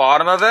hole in the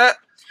bottom of it,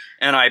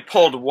 and I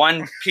pulled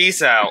one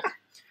piece out,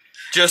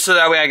 just so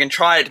that way I can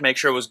try it to make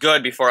sure it was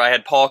good before I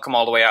had Paul come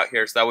all the way out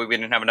here, so that way we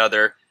didn't have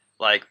another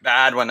like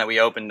bad one that we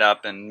opened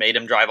up and made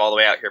him drive all the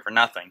way out here for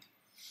nothing.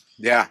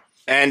 Yeah,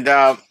 and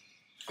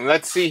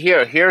let's see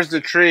here. Here's the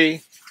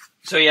tree.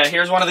 So yeah,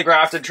 here's one of the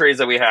grafted trees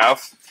that we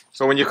have.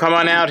 So when you come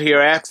on out here,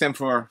 ask them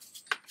for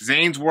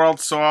Xain's World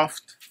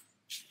Soft.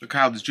 Look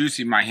how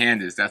juicy my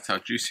hand is. That's how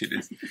juicy it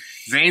is.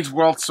 Xain's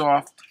World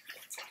Soft.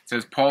 It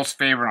says Paul's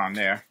favorite on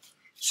there.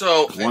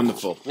 So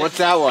wonderful. What's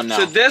that one now?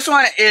 So this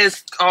one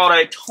is called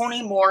a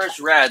Tony Morris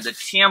Red, the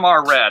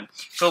TMR Red.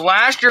 So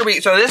last year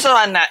so this is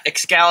on that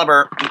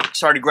Excalibur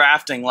started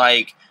grafting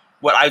like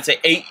what I would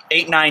say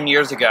 9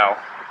 years ago.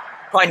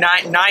 Probably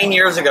nine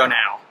years ago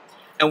now.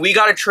 And we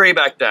got a tree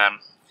back then.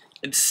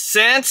 And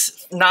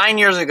since 9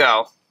 years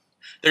ago,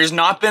 there's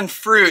not been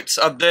fruits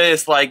of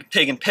this, like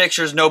taking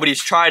pictures,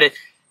 nobody's tried it,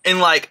 in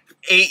like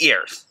 8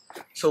 years.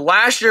 So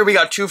last year we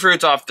got 2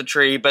 fruits off the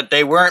tree, but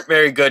they weren't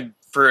very good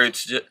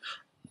fruits.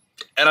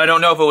 And I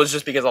don't know if it was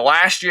just because of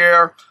last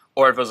year,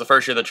 or if it was the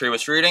first year the tree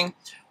was fruiting.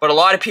 But a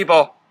lot of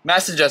people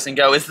message us and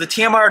go, is the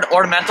TMR an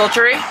ornamental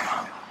tree?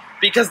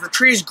 Because the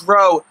trees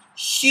grow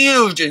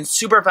huge and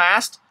super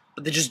fast,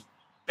 but they just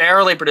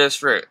barely produce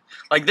fruit.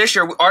 Like this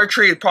year, our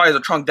tree probably has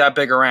a trunk that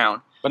big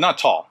around. But not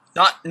tall.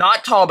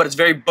 Not tall, but it's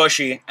very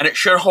bushy, and it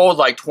should hold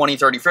like 20,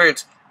 30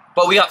 fruits.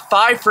 But we got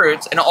 5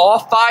 fruits, and all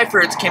 5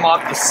 fruits came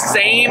off the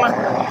same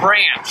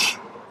branch,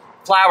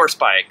 flower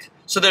spike.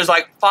 So there's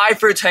like 5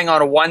 fruits hanging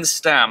on one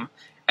stem.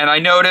 And I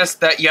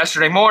noticed that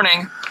yesterday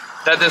morning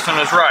that this one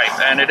was ripe,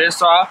 and it is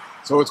soft.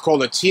 So it's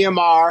called a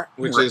TMR,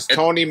 which is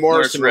Tony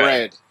Morrison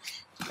Red.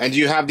 And do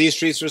you have these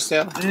trees for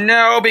sale?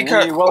 No,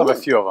 because... We will have a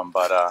few of them,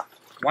 but...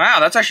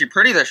 Wow, that's actually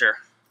pretty this year.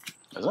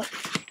 Is it?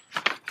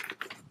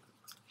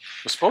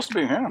 It's supposed to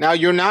be, yeah. Now,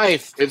 your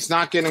knife, it's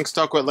not getting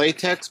stuck with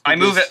latex? I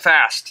move it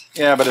fast.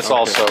 Yeah, but it's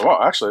also...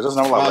 Well, actually, it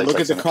doesn't have a lot of latex.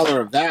 Look at the color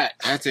of that.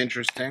 That's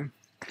interesting.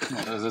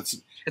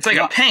 It's like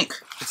a pink.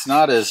 It's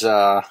not as...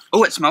 Oh,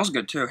 it smells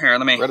good, too. Here,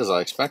 let me... red as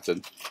I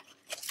expected.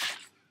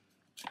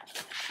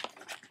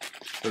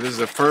 So this is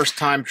the first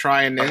time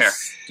trying this. Oh, here,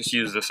 just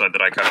use this side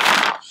that I cut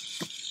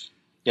it.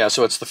 Yeah,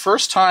 so it's the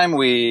first time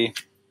we...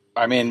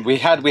 I mean, we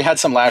had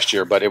some last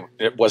year, but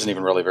it wasn't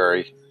even really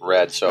very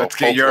red, so let's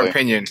get your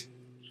opinion.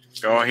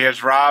 So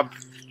here's Rob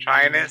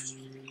trying this.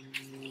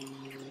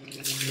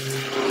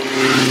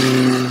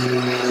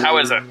 How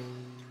is it?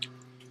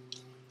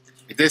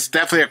 This is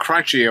definitely a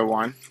crunchier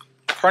one.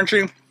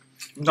 Crunchy.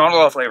 Not a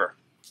lot of flavor.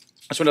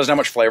 This one doesn't have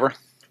much flavor.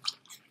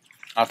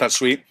 Not that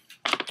sweet.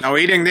 Now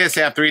eating this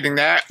after eating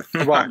that.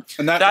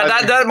 And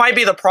that might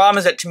be the problem,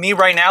 is that to me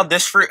right now,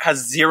 this fruit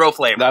has 0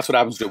 flavor. That's what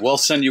happens to it. We'll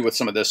send you with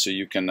some of this so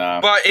you can...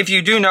 But if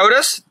you do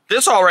notice,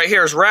 this all right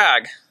here is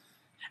rag.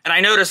 And I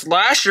noticed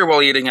last year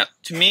while eating it,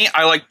 to me,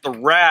 I like the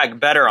rag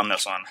better on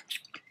this one.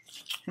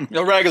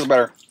 The rag is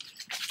better.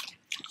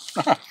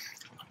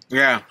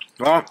 Yeah.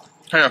 Well,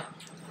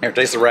 Here,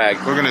 taste the rag.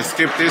 we're going to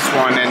skip this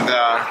one and...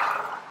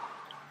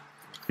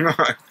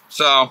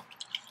 so,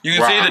 You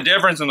can see the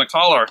difference in the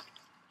color.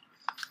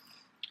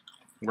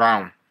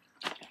 Wow.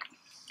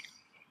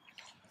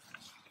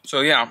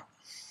 So yeah.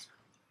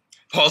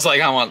 Paul's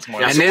like, I want some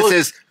more. And this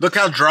is, look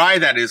how dry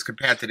that is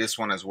compared to this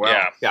one as well.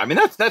 Yeah. Yeah, I mean,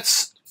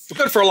 that's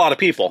good for a lot of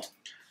people.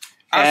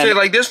 I say,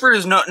 like, this fruit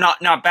is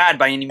not bad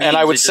by any means. And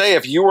I would say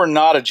if you were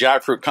not a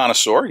jackfruit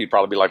connoisseur, you'd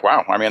probably be like,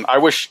 wow, I mean, I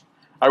wish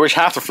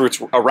half the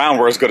fruits around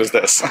were as good as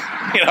this.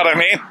 You know what I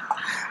mean?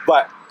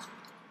 But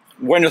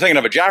when you're thinking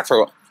of a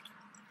jackfruit,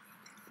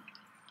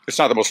 it's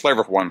not the most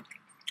flavorful one.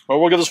 Well,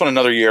 we'll give this one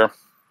another year.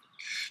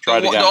 Try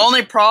it again. The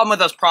only problem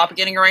with us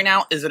propagating it right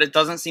now is that it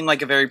doesn't seem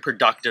like a very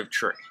productive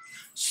tree.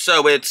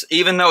 So it's,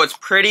 even though it's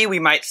pretty, we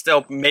might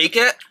still make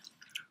it,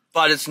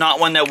 but it's not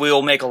one that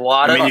we'll make a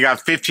lot of. I mean, you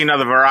got 15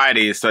 other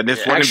varieties, so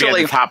this wouldn't be at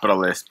the top of the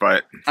list,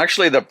 but...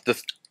 Actually,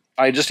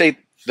 I just ate,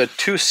 the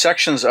two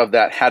sections of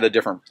that had a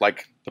different,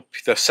 like,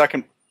 the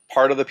second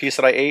part of the piece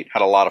that I ate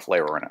had a lot of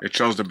flavor in it. It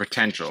shows the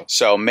potential.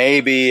 So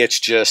maybe it's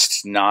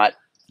just not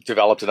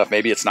developed enough.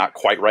 Maybe it's not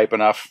quite ripe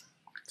enough.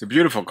 It's a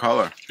beautiful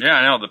color. Yeah,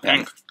 I know, the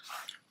pink.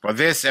 Well,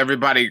 this,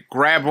 everybody,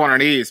 grab one of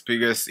these,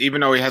 because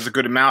even though he has a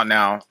good amount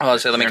now,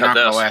 let me they're cut not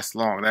this. going to last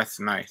long. That's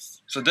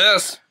nice. So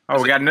this...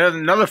 Oh, we got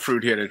another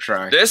fruit here to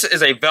try. This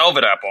is a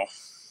velvet apple.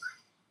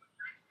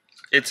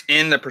 It's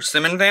in the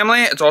persimmon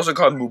family. It's also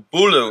called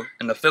mubulu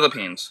in the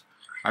Philippines.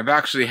 I've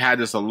actually had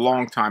this a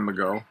long time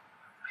ago.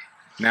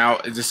 Now,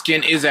 the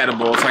skin is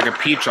edible. It's like a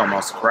peach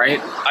almost, right?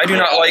 I do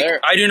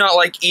not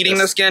like eating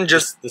the skin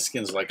just the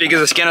skin's like because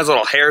the skin has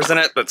little hairs in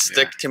it that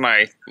stick to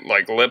my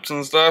like lips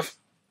and stuff.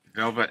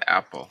 Velvet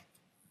apple.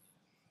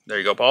 There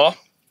you go, Paul.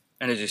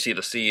 And as you see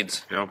the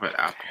seeds. Velvet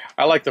apple.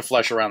 I like the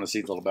flesh around the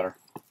seeds a little better.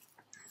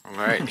 All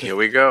right, here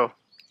we go.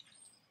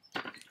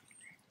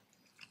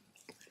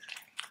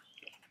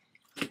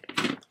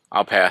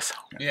 I'll pass.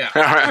 Yeah.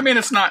 I mean,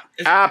 it's not...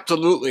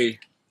 Absolutely.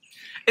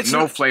 It's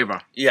no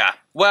flavor. Yeah.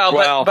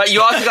 Well, but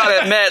you also got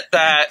to admit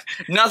that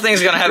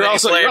nothing's going to have any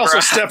flavor. You're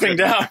also stepping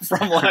down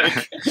from,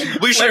 like,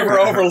 flavor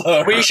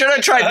overload. We should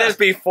have tried this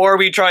before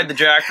we tried the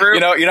jackfruit.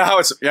 You know how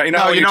it's... You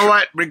know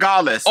what?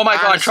 Regardless. Oh, my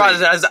God. Try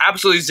this. It has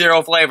absolutely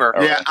zero flavor.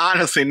 Yeah,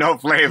 honestly, no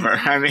flavor.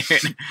 I mean,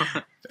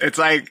 it's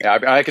like... Yeah,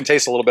 I can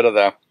taste a little bit of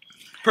the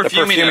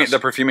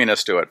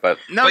perfuminess to it, but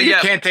you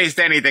can't taste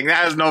anything.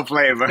 That has no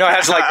flavor. No,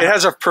 it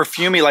has a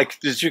perfumey like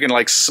that you can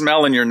like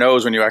smell in your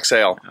nose when you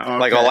exhale, okay.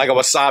 like a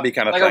wasabi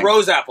kind of thing. Like a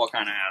rose apple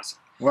kind of has.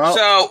 Well,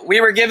 so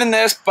we were given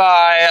this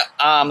by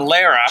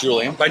Lara,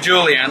 Julian,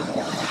 and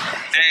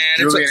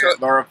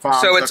Laura Farms,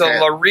 so it's a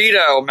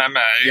Laredo meme.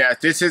 Yeah,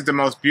 this is the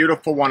most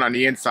beautiful one on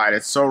the inside.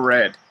 It's so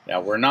red. Yeah,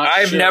 we're not.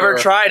 I've never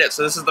tried it,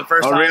 so this is the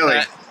first time.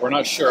 Really? We're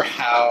not sure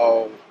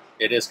how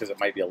it is because it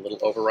might be a little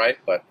overripe,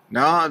 but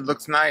no, it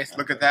looks nice.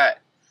 Look at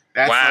that.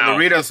 That's wow.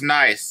 Laredo's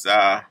nice.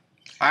 I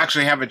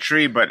actually have a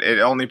tree, but it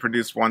only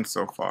produced one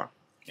so far.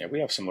 Yeah, we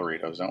have some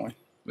Laredos, don't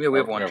we? Yeah, we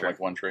have one tree. Like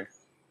one tree.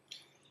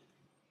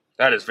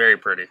 That is very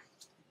pretty.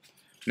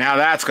 Now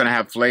that's going to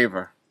have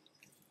flavor.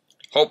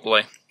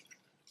 Hopefully.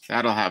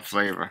 That'll have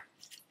flavor.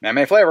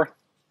 Mame flavor.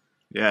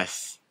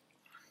 Yes.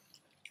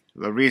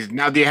 Laredo.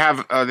 Now, do you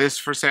have this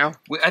for sale?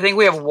 I think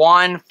we have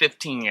one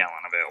 15-gallon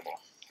available.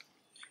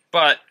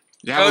 But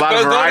you have a lot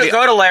of variety.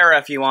 Go to Lara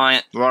if you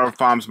want. Laura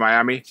Farms,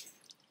 Miami.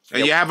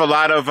 Yep. You have a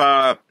lot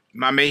of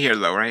mame here,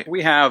 though, right?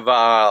 We have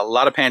a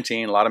lot of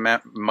Pantene, a lot of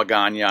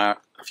Magana,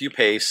 a few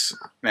Pace,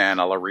 and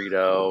a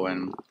Laredo,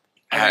 and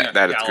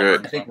that is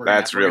good.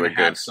 That's really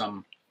good.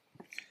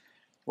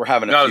 We're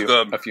having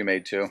a few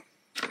made too.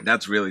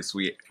 That's really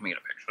sweet. Let me get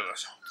a picture of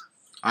this.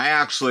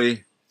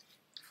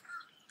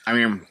 I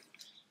mean,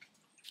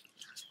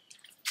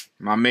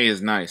 mame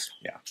is nice.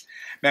 Yeah,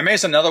 mame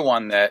is another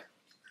one that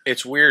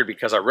it's weird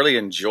because I really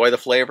enjoy the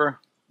flavor,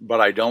 but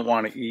I don't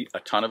want to eat a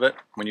ton of it.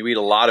 When you eat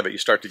a lot of it, you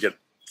start to get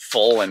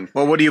full and...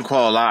 Well, what do you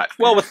call a lot?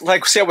 Well,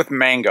 say with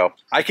mango.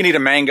 I can eat a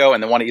mango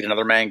and then want to eat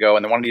another mango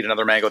and then want to eat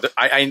another mango.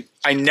 I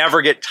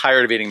never get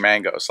tired of eating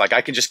mangoes. Like,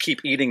 I can just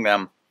keep eating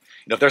them.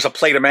 You know, if there's a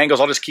plate of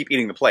mangoes, I'll just keep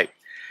eating the plate.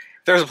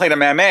 If there's a plate of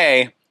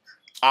mame,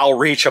 I'll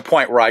reach a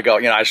point where I go,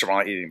 I just don't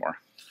want to eat anymore.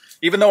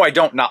 Even though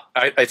it's not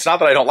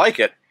that I don't like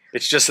it.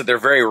 It's just that they're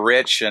very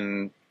rich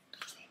and,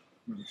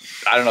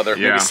 I don't know, they're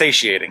maybe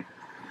satiating.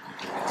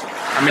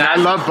 I mean, I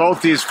love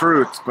both these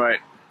fruits, but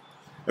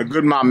a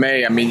good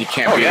mame, I mean, you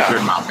can't beat a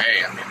good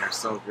mame. I mean, they're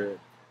so good.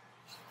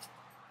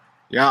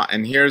 Yeah,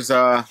 and here's,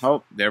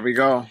 there we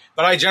go.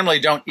 But I generally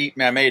don't eat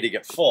mame to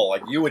get full.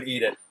 Like, you would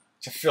eat it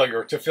to fill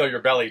your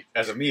belly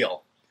as a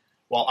meal,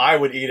 while I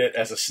would eat it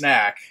as a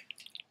snack.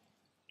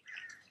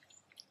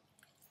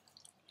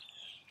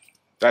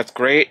 That's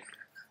great.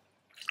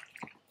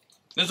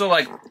 This is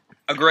like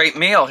a great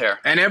meal here.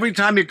 And every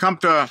time you come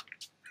to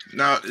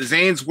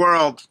Xain's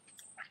World,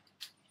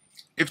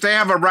 if they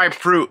have a ripe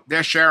fruit,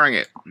 they're sharing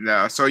it.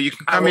 So you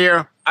can come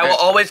here. I will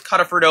always cut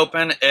a fruit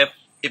open if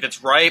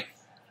it's ripe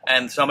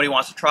and somebody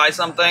wants to try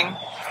something.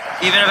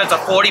 Even if it's a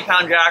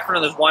 40-pound jackfruit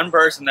and there's one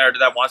person there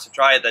that wants to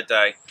try it that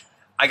day.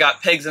 I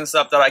got pigs and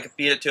stuff that I could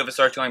feed it to if it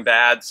starts going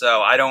bad.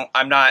 So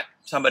I'm not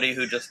somebody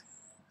who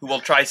will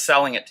try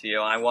selling it to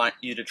you. I want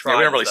you to try. Yeah,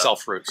 we don't really sell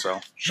fruit,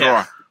 so sure.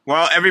 Yeah.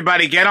 Well,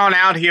 everybody, get on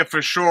out here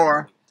for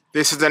sure.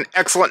 This is an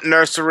excellent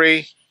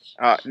nursery.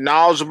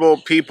 Knowledgeable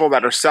people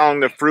that are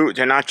selling the fruit.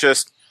 They're not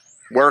just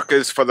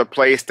workers for the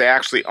place. They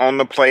actually own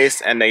the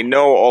place, and they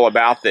know all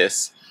about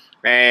this.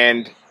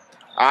 And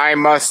I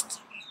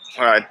must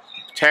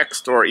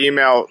text or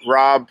email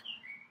Rob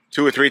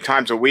 2 or 3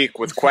 times a week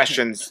with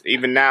questions,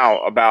 even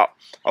now, about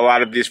a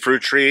lot of these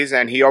fruit trees,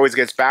 and he always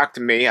gets back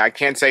to me. I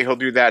can't say he'll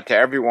do that to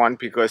everyone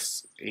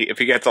because if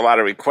he gets a lot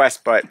of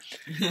requests, but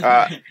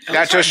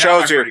that just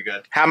shows you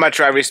how much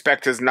I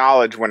respect his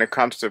knowledge when it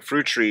comes to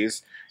fruit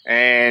trees.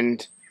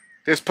 And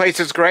this place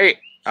is great.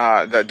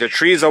 The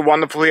trees are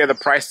wonderful here. The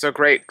prices are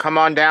great. Come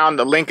on down.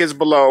 The link is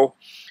below.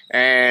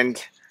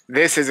 And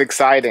this is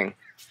exciting.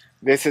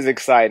 This is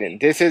exciting.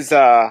 This is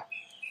up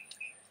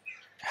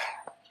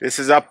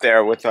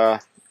there with an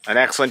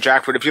excellent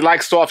jackfruit. If you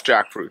like soft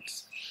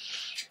jackfruits.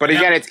 But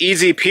again, it's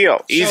easy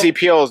peel. Easy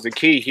peel is the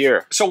key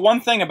here. So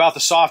one thing about the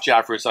soft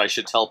jackfruits that I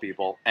should tell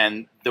people,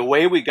 and the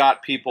way we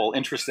got people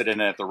interested in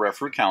it at the Rare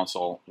Fruit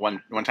Council,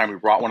 one time we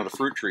brought one of the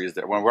fruit trees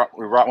there, when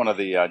we brought one of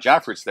the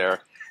jackfruits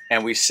there,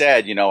 and we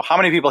said, you know, how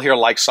many people here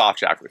like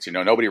soft jackfruits? You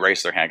know, nobody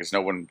raised their hand because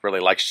no one really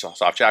likes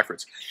soft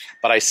jackfruits.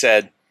 But I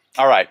said,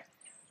 all right,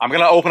 I'm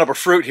going to open up a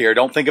fruit here.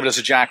 Don't think of it as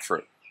a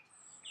jackfruit.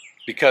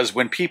 Because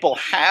when people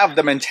have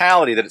the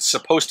mentality that it's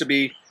supposed to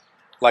be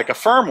like a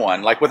firm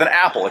one, like with an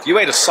apple. If you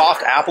ate a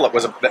soft apple that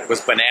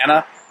was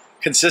banana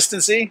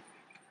consistency,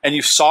 and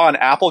you saw an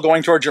apple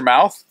going towards your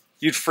mouth,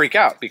 you'd freak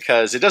out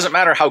because it doesn't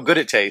matter how good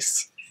it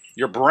tastes.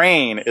 Your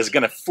brain is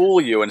going to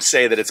fool you and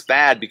say that it's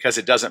bad because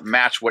it doesn't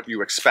match what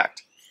you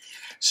expect.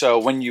 So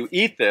when you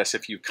eat this,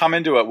 if you come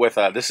into it with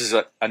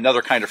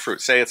another kind of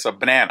fruit, say it's a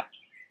banana,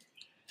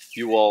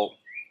 you will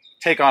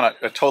take on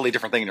a totally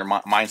different thing in your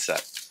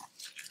mindset.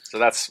 So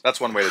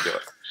that's one way to do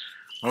it.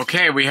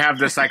 Okay, we have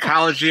the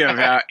psychology of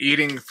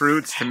eating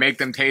fruits to make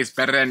them taste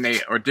better than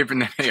or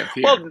different than they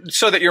appear. Well,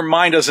 so that your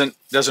mind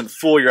doesn't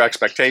fool your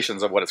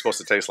expectations of what it's supposed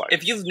to taste like.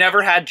 If you've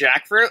never had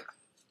jackfruit,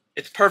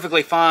 it's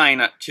perfectly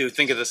fine to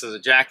think of this as a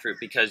jackfruit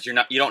because you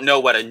don't know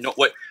what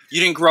you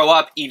didn't grow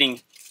up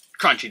eating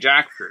crunchy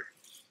jackfruit.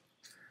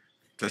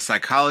 The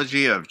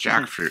psychology of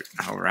jackfruit.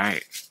 All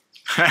right.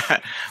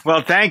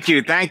 Well, thank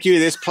you.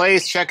 This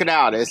place, check it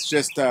out. It's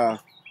just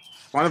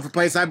wonderful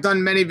place. I've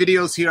done many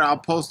videos here. I'll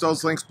post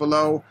those links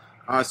below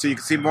so you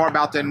can see more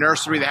about their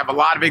nursery. They have a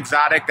lot of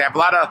exotic. They have a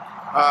lot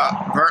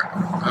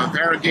of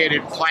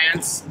variegated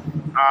plants.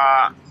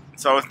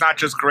 So it's not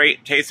just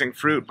great tasting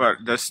fruit,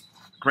 but just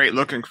great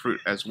looking fruit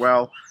as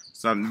well.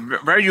 Some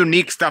very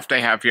unique stuff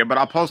they have here. But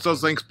I'll post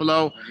those links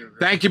below.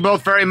 Thank you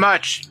both very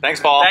much. Thanks,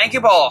 Paul. Thank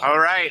you, Paul. All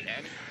right.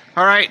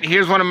 All right,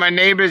 here's one of my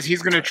neighbors.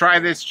 He's going to try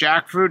this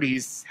jackfruit.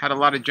 He's had a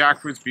lot of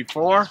jackfruits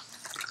before.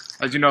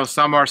 As you know,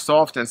 some are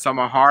soft and some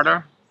are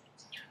harder.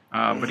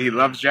 But he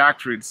loves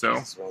jackfruit, so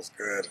It smells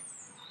good.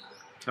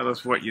 Tell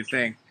us what you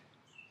think.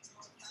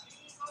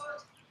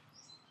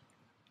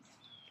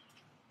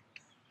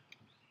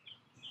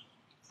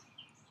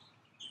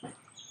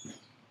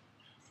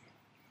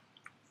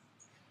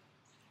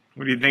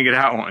 What do you think of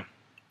that one?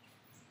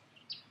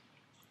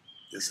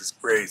 This is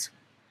great.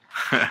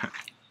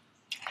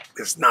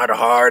 It's not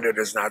hard and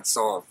it's not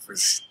soft.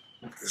 It's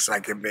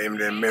like it in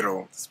the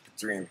middle. It's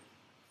between.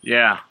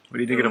 Yeah. What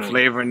do you think of the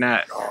flavor in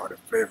that? Oh, the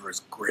flavor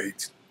is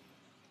great.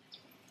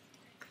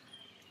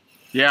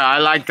 Yeah, I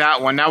like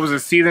that one. That was a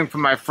seedling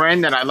from my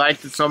friend, and I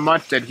liked it so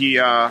much that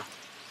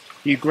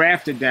he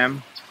grafted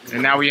them,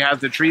 and now he has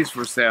the trees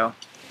for sale.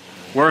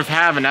 Worth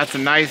having. That's a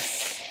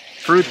nice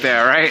fruit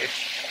there, right?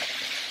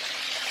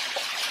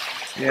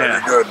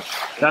 Yeah. Very good.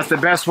 That's the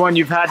best one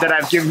you've had that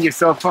I've given you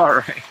so far,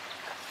 right?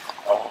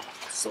 Oh,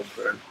 so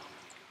good.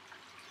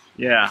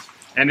 Yeah.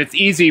 And it's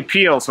easy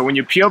peel. So when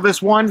you peel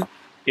this one,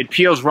 it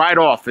peels right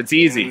off. It's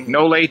easy.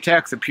 No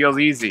latex. It peels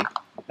easy.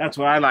 That's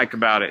what I like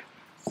about it.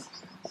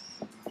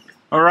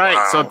 All right.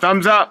 Wow. So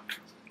thumbs up.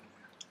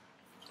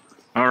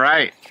 All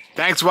right.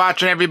 Thanks for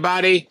watching,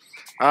 everybody.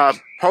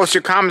 Post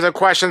your comments and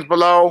questions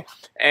below.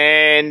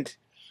 And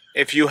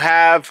if you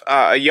have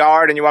a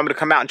yard and you want me to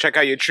come out and check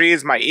out your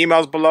trees, my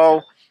email's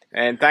below.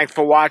 And thanks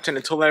for watching.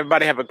 Until then,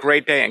 everybody, have a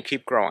great day and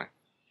keep growing.